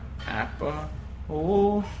yeah. Appa.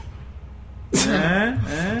 Oh.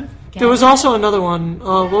 There was also another one.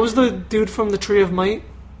 What was the dude from the Tree of Might?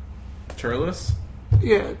 Turles.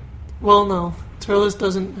 Yeah. Well, no. Turles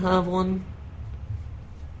doesn't have one.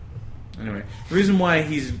 Anyway, the reason why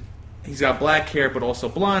he's got black hair but also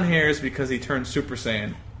blonde hair is because he turned Super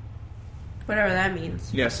Saiyan. whatever that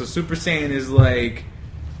means. Yeah, so Super Saiyan is like...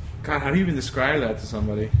 God, how do you even describe that to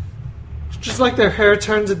somebody? Just like their hair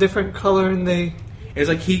turns a different color and they... It's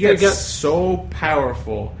like he gets get- so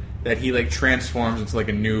powerful that he like transforms into like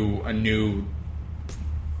a new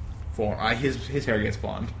form. His hair gets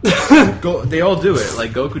blonde. They all do it.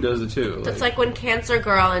 Like Goku does it too. It's like when Cancer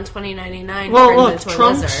Girl in 2099 Well, turned look, into a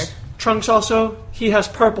Trunks. lizard. Trunks also, he has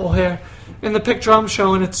purple hair. In the picture I'm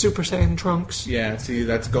showing, it's Super Saiyan Trunks. Yeah, see,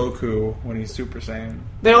 that's Goku when he's Super Saiyan.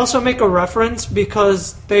 They also make a reference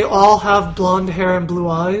because they all have blonde hair and blue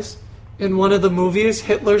eyes. In one of the movies,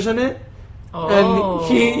 Hitler's in it. Oh.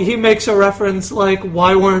 And he makes a reference like,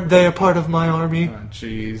 why weren't they a part of my army? Oh,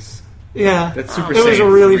 jeez. Yeah. That's Super It was Saiyan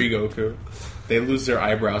a really 3 Goku. They lose their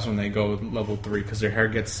eyebrows when they go level 3 because their hair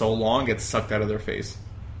gets so long, it gets sucked out of their face.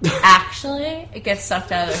 Actually, it gets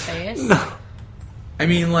sucked out of their face. No. I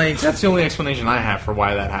mean, like, that's the only explanation I have for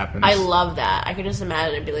why that happens. I love that. I could just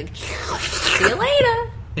imagine it be like, see you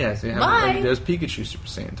later. Yeah, so Bye. there's Pikachu Super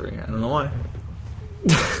Saiyan 3. I don't know why.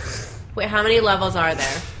 Wait, how many levels are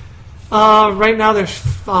there? Right now there's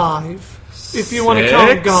 5. If you want to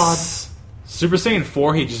count God. Super Saiyan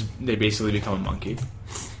 4, they basically become a monkey.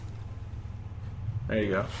 There you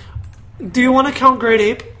go. Do you want to count Great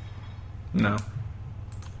Ape? No.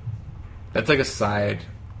 That's like a side.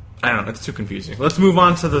 I don't know, it's too confusing. Let's move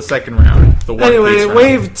on to the second round. The One Anyway, Piece round.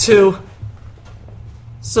 Wave 2.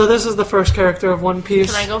 So this is the first character of One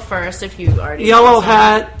Piece. Can I go first if you already... Yellow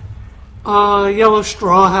hat. Yellow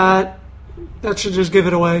straw hat. That should just give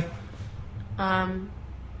it away.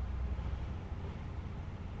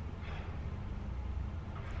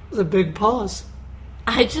 The big pause.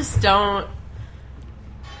 I just don't...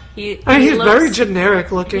 He's looks- very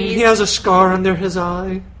generic looking. He he's- has a scar under his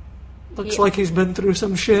eye. Looks He- like he's been through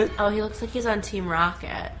some shit. Oh, he looks like he's on Team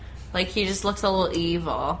Rocket. Like, he just looks a little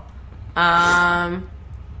evil. Paul.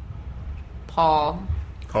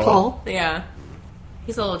 Paul. Yeah.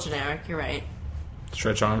 He's a little generic, you're right.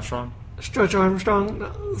 Stretch Armstrong. Stretch Armstrong.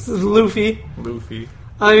 No, this is Luffy. Luffy.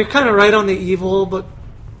 You're kind of right on the evil, but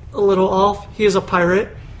a little off. He is a pirate.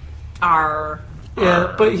 Arr.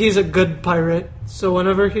 Yeah, but he's a good pirate. So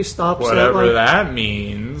whenever he stops Whatever at, that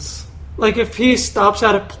means. like if he stops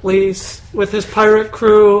at a place with his pirate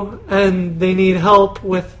crew and they need help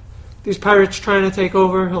with these pirates trying to take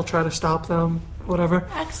over, he'll try to stop them, whatever.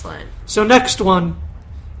 Excellent. So next one.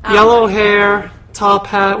 Oh Yellow my hair, top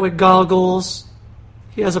hat with goggles.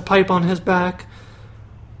 He has a pipe on his back.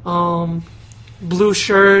 Blue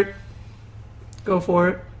shirt. Go for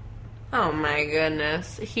it. Oh my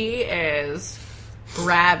goodness. He is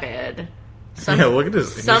rabid. Yeah, look at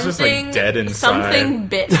this. He's just like dead inside. Something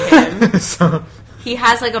bit him. So- He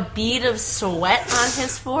has like a bead of sweat on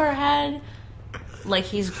his forehead. Like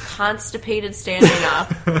he's constipated standing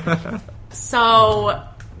up. So...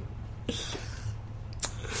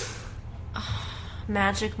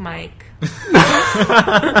 Magic Mike.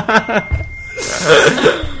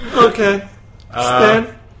 Okay.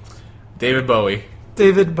 Stan? David Bowie.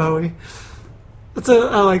 David Bowie.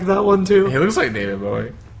 I like that one too. He looks like David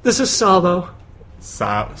Bowie. This is Sabo.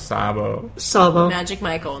 Sabo. Sabo. Magic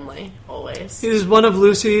Mike only. Always. He's one of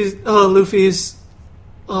Luffy's,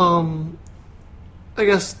 I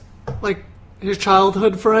guess, like, his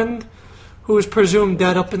childhood friend, who was presumed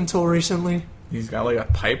dead up until recently. He's got like a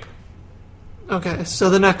pipe. Okay, so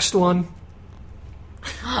the next one.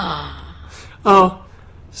 Oh,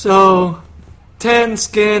 so, tan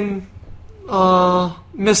skin,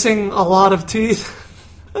 missing a lot of teeth,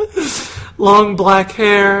 long black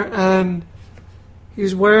hair, and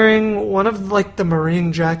he's wearing one of, like, the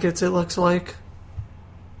marine jackets, it looks like.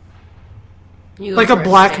 You go Like a first,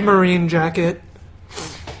 black Dan. marine jacket.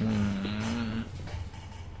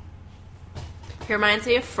 He reminds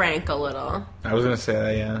me of Frank a little. I was gonna say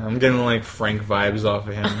that, yeah. I'm getting like Frank vibes off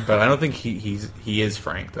of him, but I don't think he is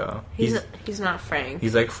Frank though. He's not Frank.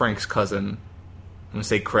 He's like Frank's cousin. I'm gonna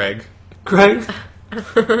say Craig. Greg?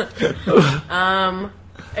 I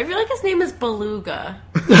feel like his name is Beluga.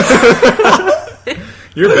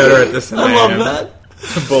 You're better at this than I I love am. that.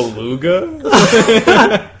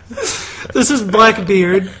 Beluga? This is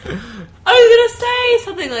Blackbeard. I was gonna say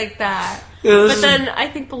something like that. Yeah, this But is- then I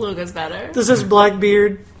think Beluga's better. This is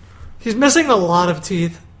Blackbeard. He's missing a lot of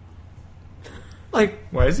teeth. Like,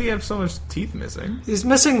 Why does he have so much teeth missing? he's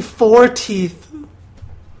missing 4 teeth.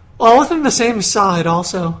 All within the same side,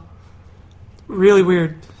 also. Really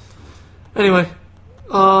weird. Anyway,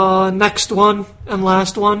 next one and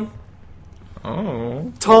last one.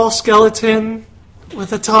 Oh. Tall skeleton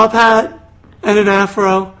with a top hat and an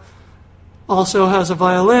afro. Also has a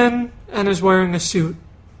violin and is wearing a suit.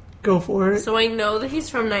 Go for it. So I know that he's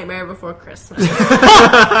from Nightmare Before Christmas.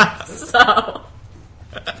 So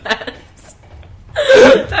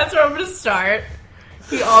that's where I'm gonna start.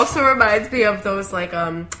 He also reminds me of those like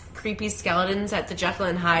creepy skeletons at the Jekyll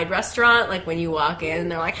and Hyde restaurant. Like when you walk in,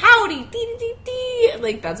 they're like, "Howdy, dee dee dee dee,"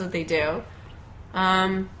 like that's what they do.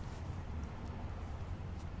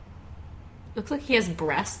 Looks like he has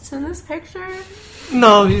breasts in this picture.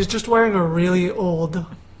 No, he's just wearing a really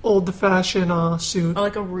old-fashioned suit. Oh,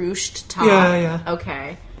 like a ruched top. Yeah.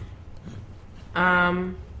 Okay.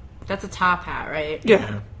 That's a top hat, right?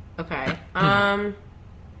 Yeah. Okay.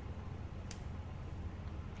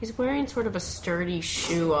 He's wearing sort of a sturdy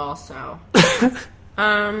shoe also.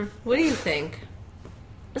 What do you think?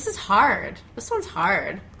 This is hard. This one's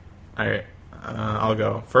hard. Alright, I'll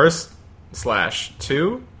go. 1st, Slash.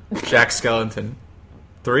 2, Jack Skellington.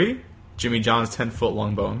 3, Jimmy John's 10-foot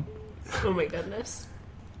long bone. Oh my goodness.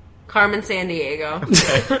 Carmen Sandiego.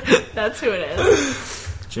 Okay. That's who it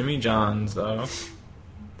is. Jimmy John's, though.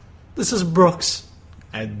 This is Brooks.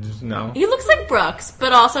 No. He looks like Brooks,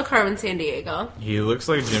 but also Carmen Sandiego. He looks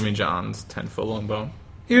like Jimmy John's 10-foot long bone.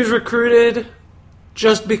 He was recruited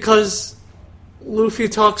just because Luffy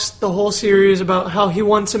talks the whole series about how he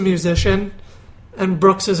wants a musician, and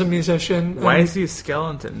Brooks is a musician. Why is he a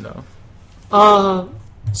skeleton, though?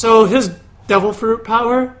 So his devil fruit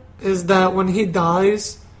power is that when he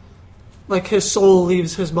dies, like, his soul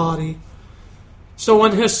leaves his body. So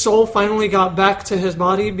when his soul finally got back to his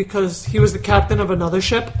body, because he was the captain of another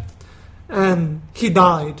ship, and he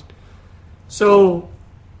died. So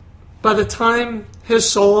by the time his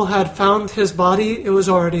soul had found his body, it was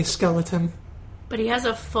already a skeleton. But he has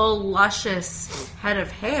a full, luscious head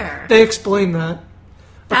of hair. They explain that.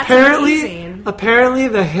 That's amazing. Apparently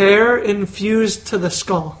the hair infused to the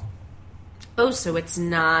skull. Oh, so it's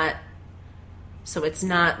not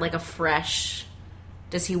like a fresh...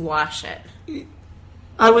 Does he wash it?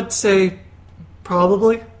 I would say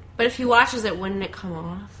probably. But if he washes it, wouldn't it come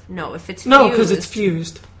off? No, if it's fused... No, because it's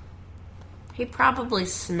fused. He probably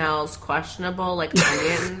smells questionable, like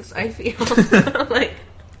onions, I feel. Like...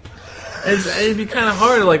 It'd be kind of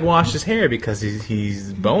hard to, like, wash his hair because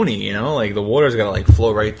he's bony, you know? Like, the water's gotta, like,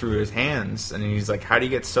 flow right through his hands. And he's like, how do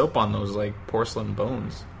you get soap on those, like, porcelain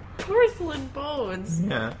bones? Porcelain bones.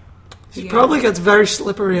 Yeah. He probably gets very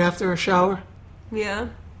slippery after a shower. Yeah.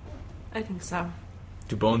 I think so.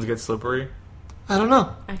 Do bones get slippery? I don't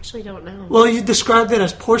know. I actually don't know. Well, you described it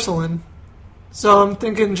as porcelain. So I'm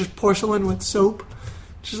thinking just porcelain with soap.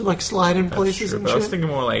 Just, like, slide in places True, and but shit. I was thinking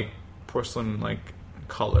more like porcelain, like,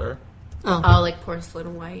 color. Oh. Oh, like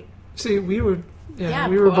porcelain white. See, we were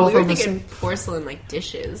We were both were on the thinking same. porcelain like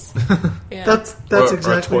dishes. Yeah. That's or,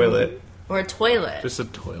 exactly. Or a toilet. Or a toilet. Just a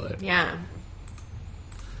toilet. Yeah.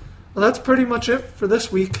 Well, that's pretty much it for this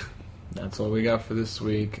week. That's all we got for this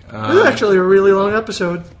week. This is actually a really long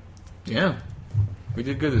episode. Yeah. We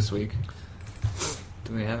did good this week.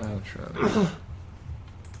 Do we have an outro?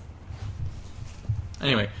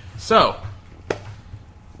 Anyway, so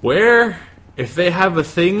if they have the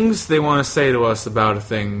things they want to say to us about the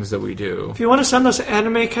things that we do, If you want to send us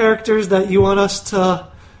anime characters that you want us to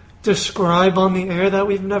describe on the air that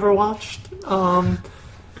we've never watched,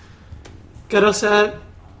 get us at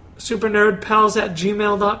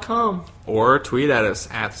supernerdpals@gmail.com. or tweet at us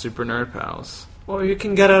at SuperNerdPals. Or you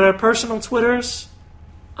can get at our personal Twitters.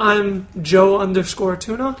 I'm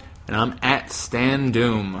Joe_Tuna. And I'm at Stan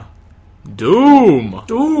Doom. Doom!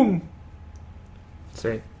 Doom!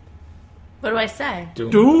 Say it. What do I say?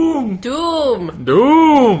 Doom. Doom! Doom.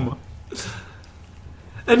 Doom!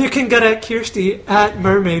 And you can get at Kirsty at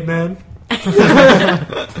Mermaid Man. My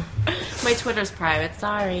Twitter's private.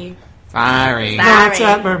 Sorry. Sorry. No, it's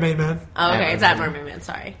at Mermaid Man. Oh, okay, At it's at Mermaid Mermaid Man.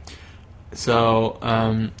 Sorry. So,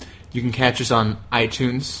 you can catch us on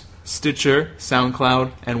iTunes, Stitcher,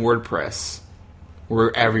 SoundCloud, and WordPress.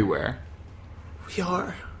 We're everywhere. We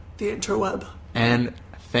are the interweb. And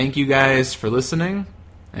thank you guys for listening,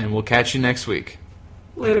 and we'll catch you next week.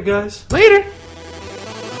 Later, guys. Later!